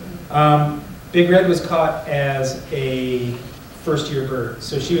 Big Red was caught as a first-year bird.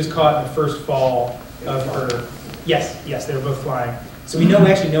 So she was caught in the first fall of her. Yes, they were both flying. So we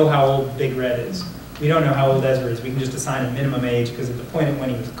actually know how old Big Red is. We don't know how old Ezra is. We can just assign a minimum age because at the point of when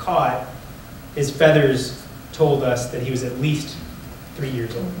he was caught, his feathers told us that he was at least 3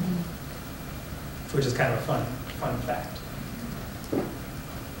 years old, which is kind of a fun fact.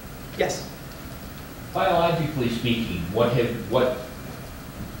 Yes? Biologically speaking, what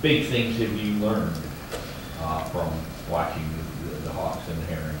big things have you learned from watching the hawks and the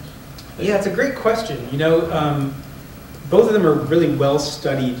herons? Yeah, it's a great question. Both of them are really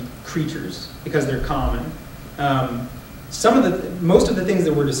well-studied creatures because they're common. Most of the things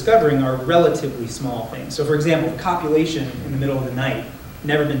that we're discovering are relatively small things. So for example, copulation in the middle of the night,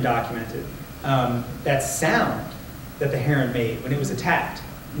 never been documented. That sound that the heron made when it was attacked,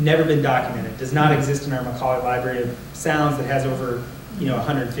 never been documented. Does not exist in our Macaulay Library of Sounds that has over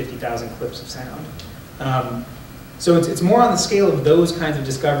 150,000 clips of sound. So it's more on the scale of those kinds of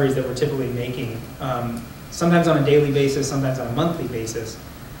discoveries that we're typically making, sometimes on a daily basis, sometimes on a monthly basis.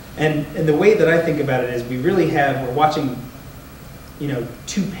 And the way that I think about it is we're watching,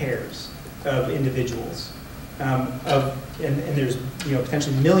 two pairs of individuals, and there's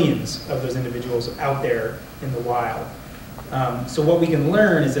potentially millions of those individuals out there in the wild. So what we can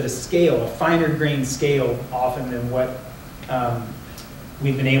learn is at a finer grained scale often than what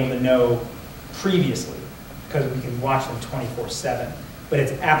we've been able to know previously, because we can watch them 24/7. But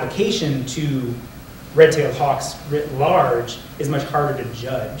its application to red-tailed hawks writ large is much harder to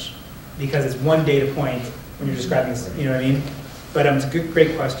judge because it's one data point when you're describing, you know what I mean? But it's a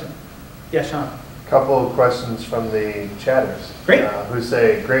great question. Yeah, Sean? A couple of questions from the chatters. Great. Who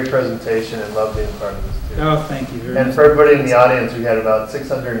say, great presentation and love being part of this too. Oh, thank you very much. And for everybody in the audience, we had about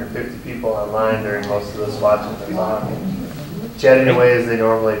 650 people online during most of this watching this on. Chatting away as they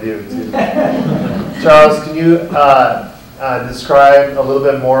normally do too. Charles, can you describe a little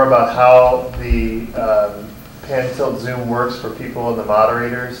bit more about how the pan-tilt zoom works for people and the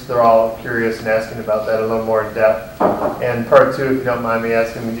moderators? They're all curious and asking about that a little more in depth. And part two, if you don't mind me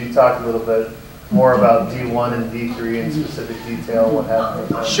asking, would you talk a little bit more about D1 and D3 in specific detail, what happened with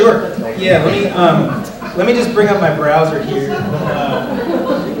that? Sure. Yeah, let me just bring up my browser here.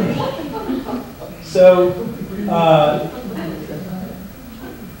 So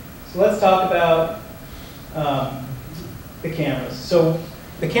let's talk about the cameras. So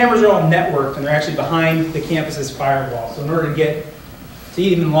the cameras are all networked and they're actually behind the campus's firewall. So in order to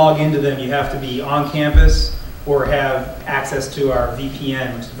even log into them, you have to be on campus or have access to our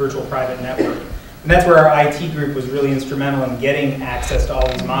VPN, which is Virtual Private Network. And that's where our IT group was really instrumental in getting access to all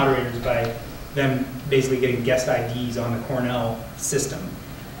these moderators by them basically getting guest IDs on the Cornell system.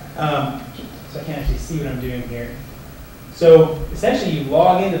 So I can't actually see what I'm doing here. So essentially you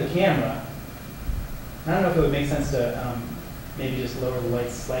log into the camera. I don't know if it would make sense to maybe just lower the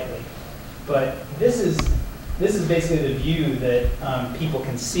lights slightly, but this is basically the view that people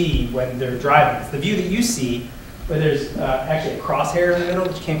can see when they're driving. It's the view that you see where there's actually a crosshair in the middle,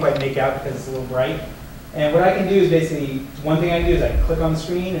 which you can't quite make out because it's a little bright. And what I can do is basically, one thing I can do is I can click on the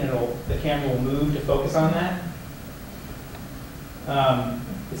screen and the camera will move to focus on that.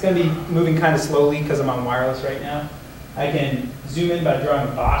 It's going to be moving kind of slowly because I'm on wireless right now. I can zoom in by drawing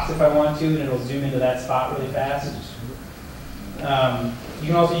a box if I want to, and it'll zoom into that spot really fast. You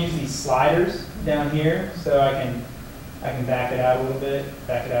can also use these sliders down here, so I can back it out a little bit,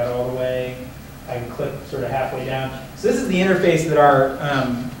 back it out all the way. I can click sort of halfway down. So this is the interface that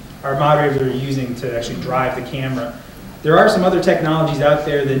our moderators are using to actually drive the camera. There are some other technologies out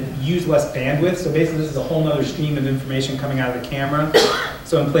there that use less bandwidth, so basically this is a whole other stream of information coming out of the camera.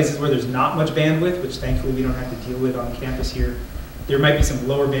 So in places where there's not much bandwidth, which thankfully we don't have to deal with on campus here, there might be some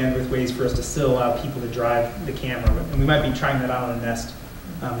lower bandwidth ways for us to still allow people to drive the camera. And we might be trying that out on a Nest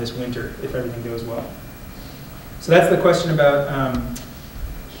this winter if everything goes well. So that's the question about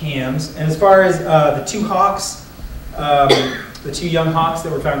cams. And as far as the two hawks, the two young hawks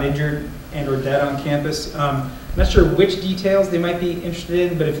that were found injured and or dead on campus, I'm not sure which details they might be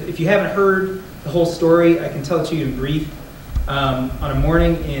interested in, but if you haven't heard the whole story, I can tell it to you in brief. On a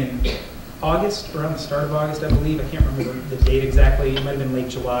morning in August, around the start of August, I believe, I can't remember the date exactly, it might have been late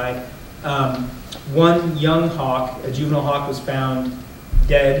July, one young hawk, a juvenile hawk, was found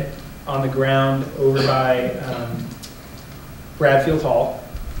dead on the ground over by Bradfield Hall,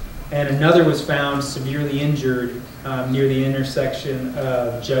 and another was found severely injured near the intersection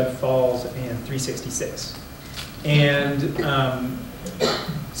of Judd Falls and 366. And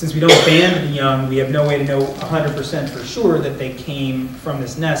since we don't band the young, we have no way to know 100% for sure that they came from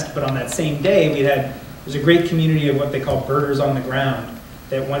this nest, but on that same day, there's a great community of what they call birders on the ground,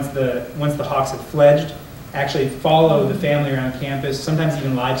 that once the hawks have fledged, actually follow the family around campus, sometimes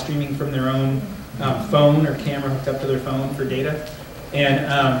even live streaming from their own phone or camera hooked up to their phone for data.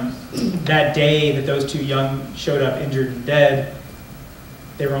 And that day that those two young showed up injured and dead,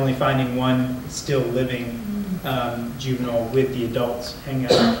 they were only finding one still living juvenile with the adults hanging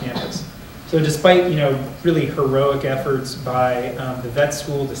out on campus. So despite really heroic efforts by the vet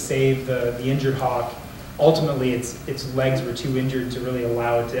school to save the injured hawk, ultimately its legs were too injured to really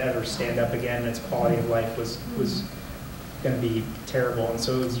allow it to ever stand up again, and its quality of life was going to be terrible, and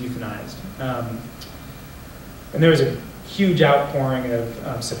so it was euthanized. And there was a huge outpouring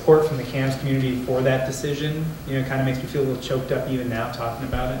of support from the CAMS community for that decision. It kind of makes me feel a little choked up even now talking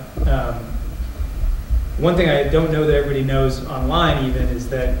about it. One thing I don't know that everybody knows online even is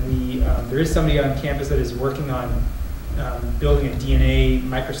that there is somebody on campus that is working on building a DNA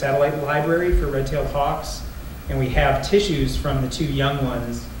microsatellite library for red-tailed hawks, and we have tissues from the two young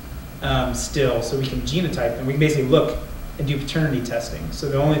ones still, so we can genotype them. We can basically look and do paternity testing. So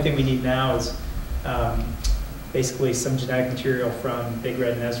the only thing we need now is basically some genetic material from Big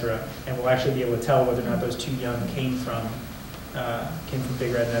Red and Ezra, and we'll actually be able to tell whether or not those two young came from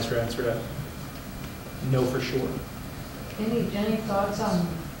Big Red and Ezra and sort of know for sure. Any thoughts on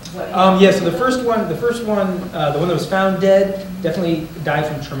what? Yeah. So the one that was found dead, definitely died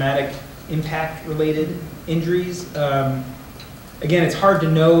from traumatic impact-related injuries. Again, it's hard to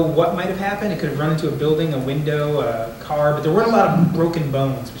know what might have happened. It could have run into a building, a window, a car, but there weren't a lot of broken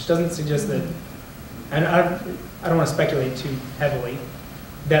bones, which doesn't suggest that. And I don't want to speculate too heavily.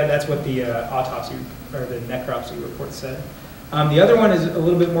 That's what the autopsy or the necropsy report said. The other one is a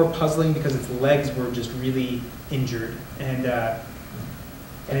little bit more puzzling because its legs were just really injured, and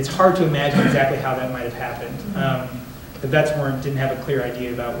it's hard to imagine exactly how that might have happened. The vets didn't have a clear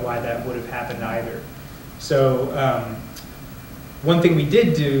idea about why that would have happened either. So one thing we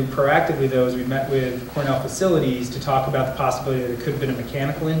did do proactively, though, is we met with Cornell facilities to talk about the possibility that it could have been a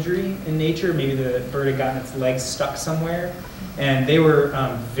mechanical injury in nature. Maybe the bird had gotten its legs stuck somewhere, and they were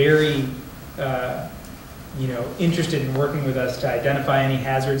very interested in working with us to identify any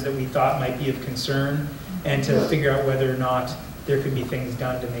hazards that we thought might be of concern and to figure out whether or not there could be things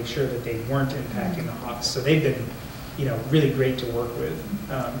done to make sure that they weren't impacting the hawks. So they've been, really great to work with.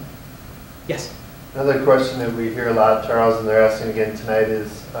 Yes? Another question that we hear a lot, Charles, and they're asking again tonight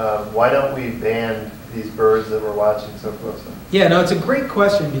is, why don't we ban these birds that we're watching so closely? Yeah, no, it's a great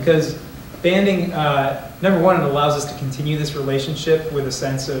question because banding, number one, it allows us to continue this relationship with a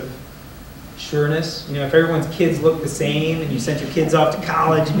sense of sureness. If everyone's kids look the same and you sent your kids off to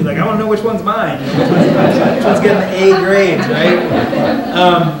college, you'd be like, I want to know which one's mine, which one's getting the A grades,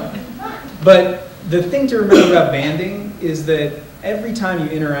 right? But the thing to remember about banding is that every time you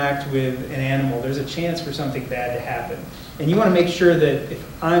interact with an animal, there's a chance for something bad to happen. And you want to make sure that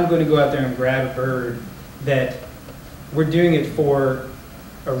if I'm going to go out there and grab a bird, that we're doing it for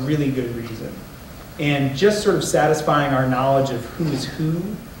a really good reason. And just sort of satisfying our knowledge of who is who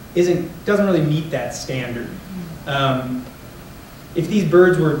doesn't really meet that standard. if these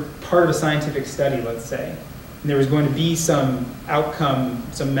birds were part of a scientific study, let's say, and there was going to be some outcome,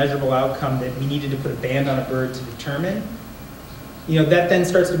 some measurable outcome that we needed to put a band on a bird to determine, that then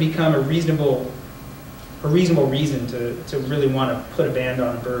starts to become a reasonable reason to really want to put a band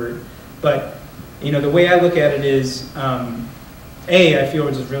on a bird. But the way I look at it is, I feel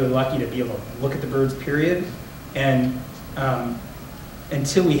we're just really lucky to be able to look at the birds, period, and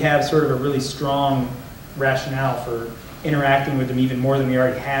until we have sort of a really strong rationale for interacting with them even more than we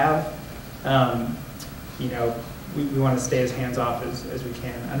already have, we want to stay as hands-off as we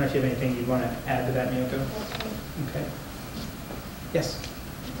can. I don't know if you have anything you'd want to add to that, Miyoko? Okay. Yes?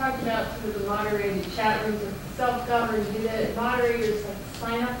 You talked about sort of the moderated chat rooms with self-governed. Do the moderators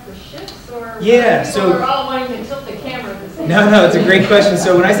sign up for shifts, or people are all wanting to tilt the camera at the same time? No, it's a great question.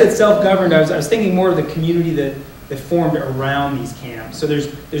 So when I said self-governed, I was thinking more of the community that formed around these camps. So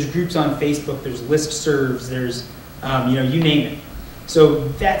there's groups on Facebook, there's listservs, there's you name it. So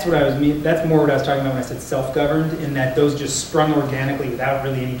that's what that's more what I was talking about when I said self-governed, in that those just sprung organically without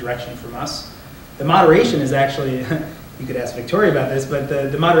really any direction from us. The moderation is actually, you could ask Victoria about this, but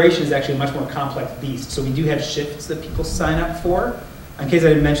the moderation is actually a much more complex beast. So we do have shifts that people sign up for. In case I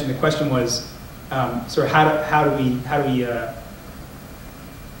didn't mention, the question was sort of how do we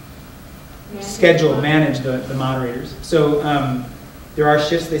manage the moderators. So there are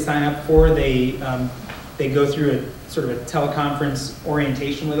shifts they sign up for. They go through a sort of a teleconference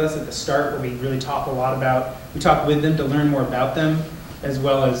orientation with us at the start, where we really talk we talk with them to learn more about them, as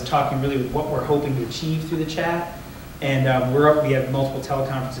well as talking really with what we're hoping to achieve through the chat. And we have multiple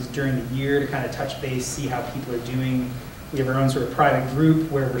teleconferences during the year to kind of touch base, see how people are doing. We have our own sort of private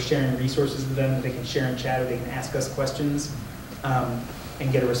group where we're sharing resources with them that they can share in chat, or they can ask us questions and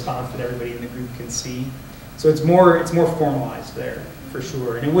get a response that everybody in the group can see. So it's more formalized there, for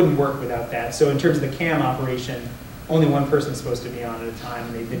sure, and it wouldn't work without that. So in terms of the CAM operation, only one person is supposed to be on at a time,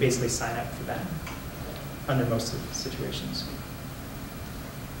 and they basically sign up for that under most of the situations.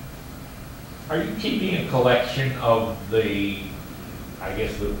 Are you keeping a collection of the, I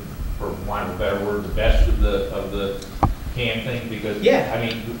guess, for want of a better word, the best of the CAM thing? Because yeah, I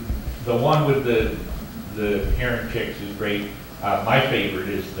mean, the one with the parent chicks is great. My favorite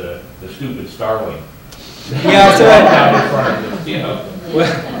is the stupid starling. Yeah, so out in front of them, Well,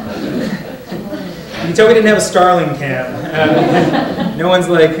 you can tell we didn't have a starling cam. No one's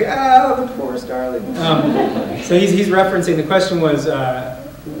like, the poor starling. So he's referencing, the question was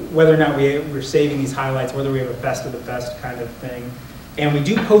whether or not we're saving these highlights, whether we have a best of the best kind of thing. And we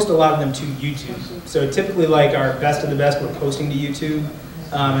do post a lot of them to YouTube. So typically, like our best of the best, we're posting to YouTube.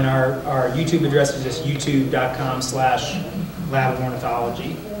 And our YouTube address is just youtube.com/Lab of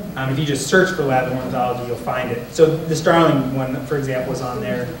Ornithology. If you just search for Lab of Ornithology, you'll find it. So the starling one, for example, is on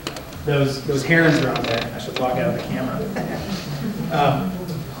there. Those herons are on there. I should log out of the camera.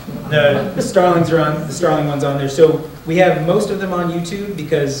 The starlings are on. The starling one's on there. So we have most of them on YouTube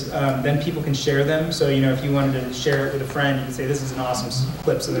because then people can share them. So if you wanted to share it with a friend, you can say this is an awesome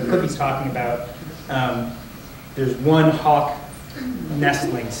clip. So the clip he's talking about, there's one hawk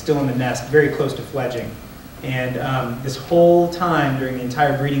nestling still in the nest, very close to fledging. And this whole time during the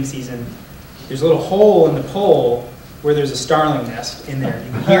entire breeding season, there's a little hole in the pole where there's a starling nest in there.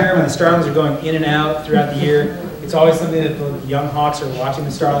 You can hear when the starlings are going in and out throughout the year. It's always something that the young hawks are watching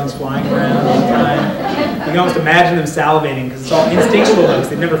the starlings flying around all the time. You can almost imagine them salivating because it's all instinctual because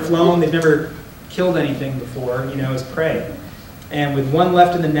they've never flown, they've never killed anything before, as prey. And with one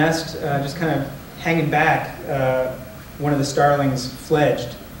left in the nest, just kind of hanging back, one of the starlings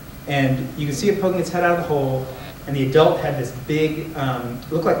fledged. And you can see it poking its head out of the hole, and the adult had this big,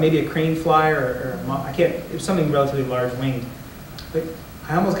 looked like maybe a crane fly or it was something relatively large winged. But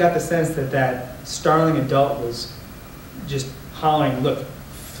I almost got the sense that starling adult was just hollering, look,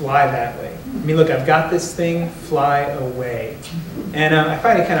 fly that way. I mean, look, I've got this thing, fly away. And I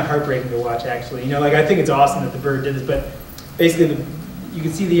find it kind of heartbreaking to watch, actually. I think it's awesome that the bird did this, but basically you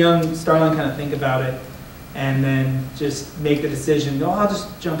can see the young starling kind of think about it, and then just make the decision, I'll just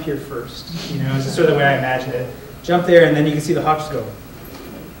jump here first. It's just sort of the way I imagine it. Jump there, and then you can see the hawks go.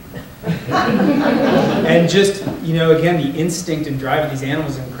 And just, again, the instinct and drive of these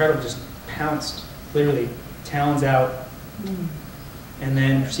animals is incredible. Just pounced, literally, talons out, and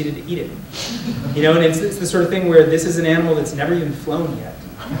then proceeded to eat it. And it's the sort of thing where this is an animal that's never even flown yet,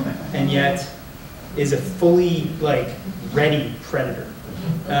 and yet is a fully, ready predator.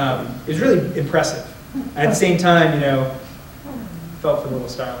 It was really impressive. At the same time, felt for the little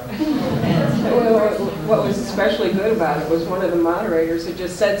starling. What was especially good about it was one of the moderators had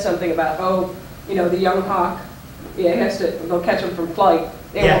just said something about, the young hawk, they'll catch him from flight,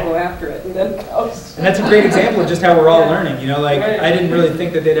 They won't go after it, and then it goes. And that's a great example of just how we're all learning. You know, like Right. I didn't really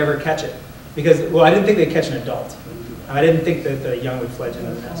think that they'd ever catch it because, well, I didn't think they'd catch an adult. I didn't think that the young would fledge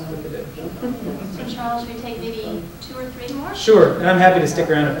into the nest, but they did. So Charles, should we take maybe 2 or 3 more? Sure, and I'm happy to stick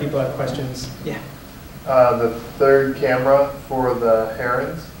around if people have questions. Yeah. The third camera for the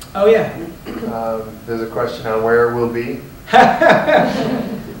herons. Oh yeah. There's a question on where it will be.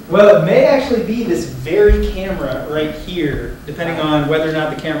 Well, it may actually be this very camera right here, depending on whether or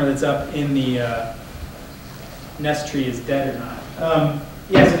not the camera that's up in the nest tree is dead or not.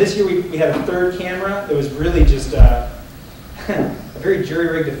 Yeah, so this year we had a third camera that was really just a very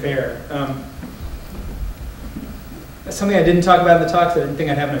jury-rigged affair. Something I didn't talk about in the talks, I didn't think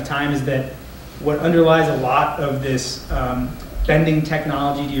I'd have enough time, is that what underlies a lot of this bending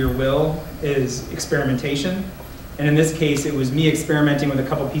technology to your will is experimentation. And in this case, it was me experimenting with a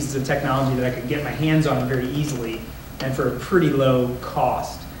couple pieces of technology that I could get my hands on very easily and for a pretty low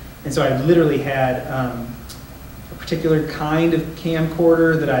cost. And so I literally had a particular kind of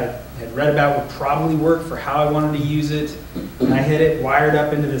camcorder that I had read about would probably work for how I wanted to use it. And I had it wired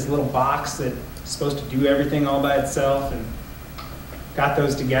up into this little box that's supposed to do everything all by itself, and got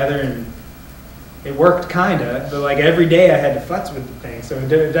those together, and it worked kinda, but like every day I had to futz with the thing. So it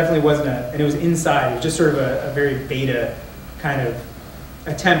definitely wasn't and it was inside. It was just sort of a very beta kind of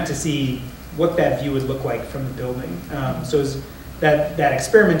attempt to see what that view would look like from the building. So it was that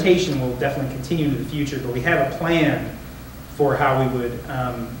experimentation will definitely continue into the future, but we have a plan for how we would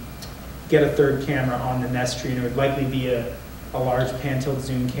get a third camera on the nest tree, and it would likely be a large pan-tilt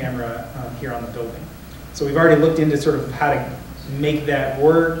zoom camera here on the building. So we've already looked into sort of how to make that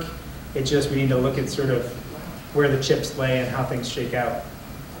work. It's just we need to look at sort of where the chips lay and how things shake out.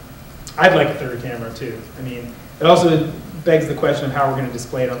 I'd like a third camera too. I mean, it also begs the question of how we're going to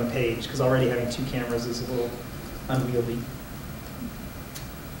display it on the page, because already having 2 cameras is a little unwieldy.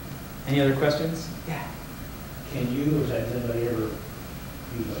 Any other questions? Yeah. Can you, or has anybody ever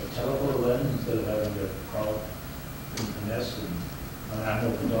used a telephoto lens instead of having to crawl into the nest? And I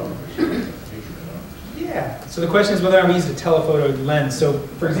know photographers, picture photographers. Yeah. So the question is whether I'm using a telephoto lens. So,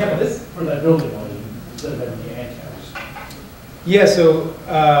 for example, this. For that building one, instead of having the antennas. Yeah. So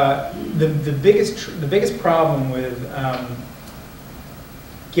the biggest problem with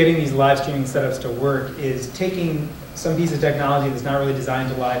getting these live streaming setups to work is taking some piece of technology that's not really designed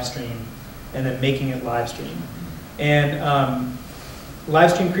to live stream and then making it live stream. And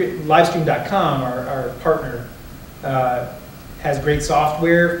livestream.com, our partner, has great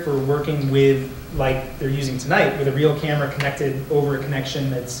software for working with, like they're using tonight, with a real camera connected over a connection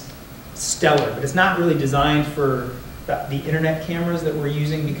that's stellar. But it's not really designed for the internet cameras that we're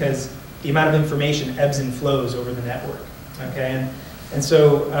using, because the amount of information ebbs and flows over the network. Okay, and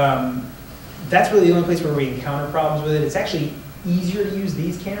so that's really the only place where we encounter problems with it. It's actually easier to use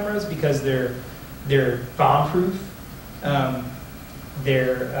these cameras because they're bomb-proof. I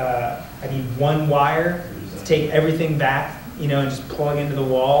need one wire to take everything back, you know, and just plug into the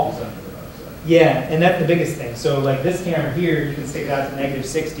wall. Yeah, and that's the biggest thing. So like this camera here, you can stick it out to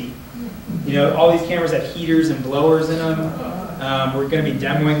 -60. You know, all these cameras have heaters and blowers in them. We're going to be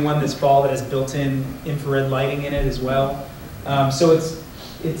demoing one this fall that has built-in infrared lighting in it as well. So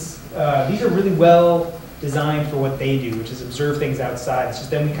these are really well designed for what they do, which is observe things outside. It's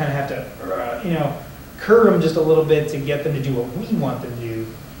just then we kind of have to, you know, curve them just a little bit to get them to do what we want them to do.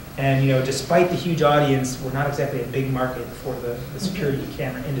 And, you know, despite the huge audience, we're not exactly a big market for the security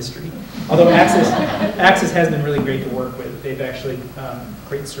camera industry. Although Axis has been really great to work with. They've actually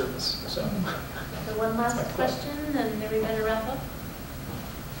great service. So one last question, and then we better wrap up.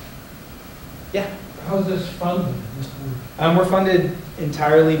 Yeah. How's this funded? We're funded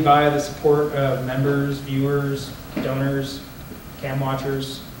entirely by the support of members, viewers, donors, cam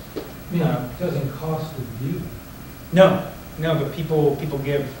watchers. I mean, it doesn't cost to view. No, but people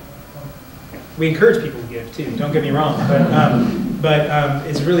give. We encourage people to give too. Don't get me wrong, but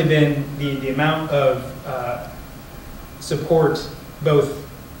it's really been the amount of support, both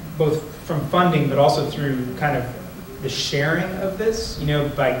from funding, but also through kind of the sharing of this. You know,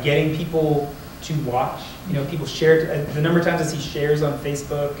 by getting people to watch. You know, people share. The number of times I see shares on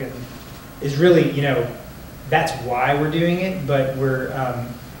Facebook and is really, you know, that's why we're doing it. But we're,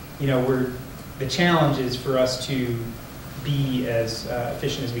 you know, the challenge is for us to be as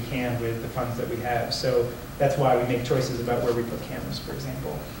efficient as we can with the funds that we have. So that's why we make choices about where we put cameras, for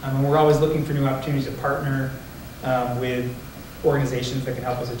example. And we're always looking for new opportunities to partner with organizations that can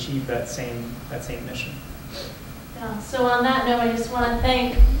help us achieve that same mission. Yeah, so on that note, I just want to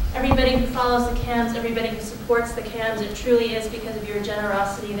thank everybody who follows the CAMs, everybody who supports the CAMs. It truly is because of your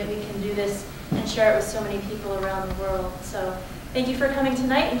generosity that we can do this and share it with so many people around the world. So Thank you for coming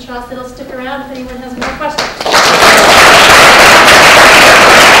tonight, and Charles said he'll stick around if anyone has more questions.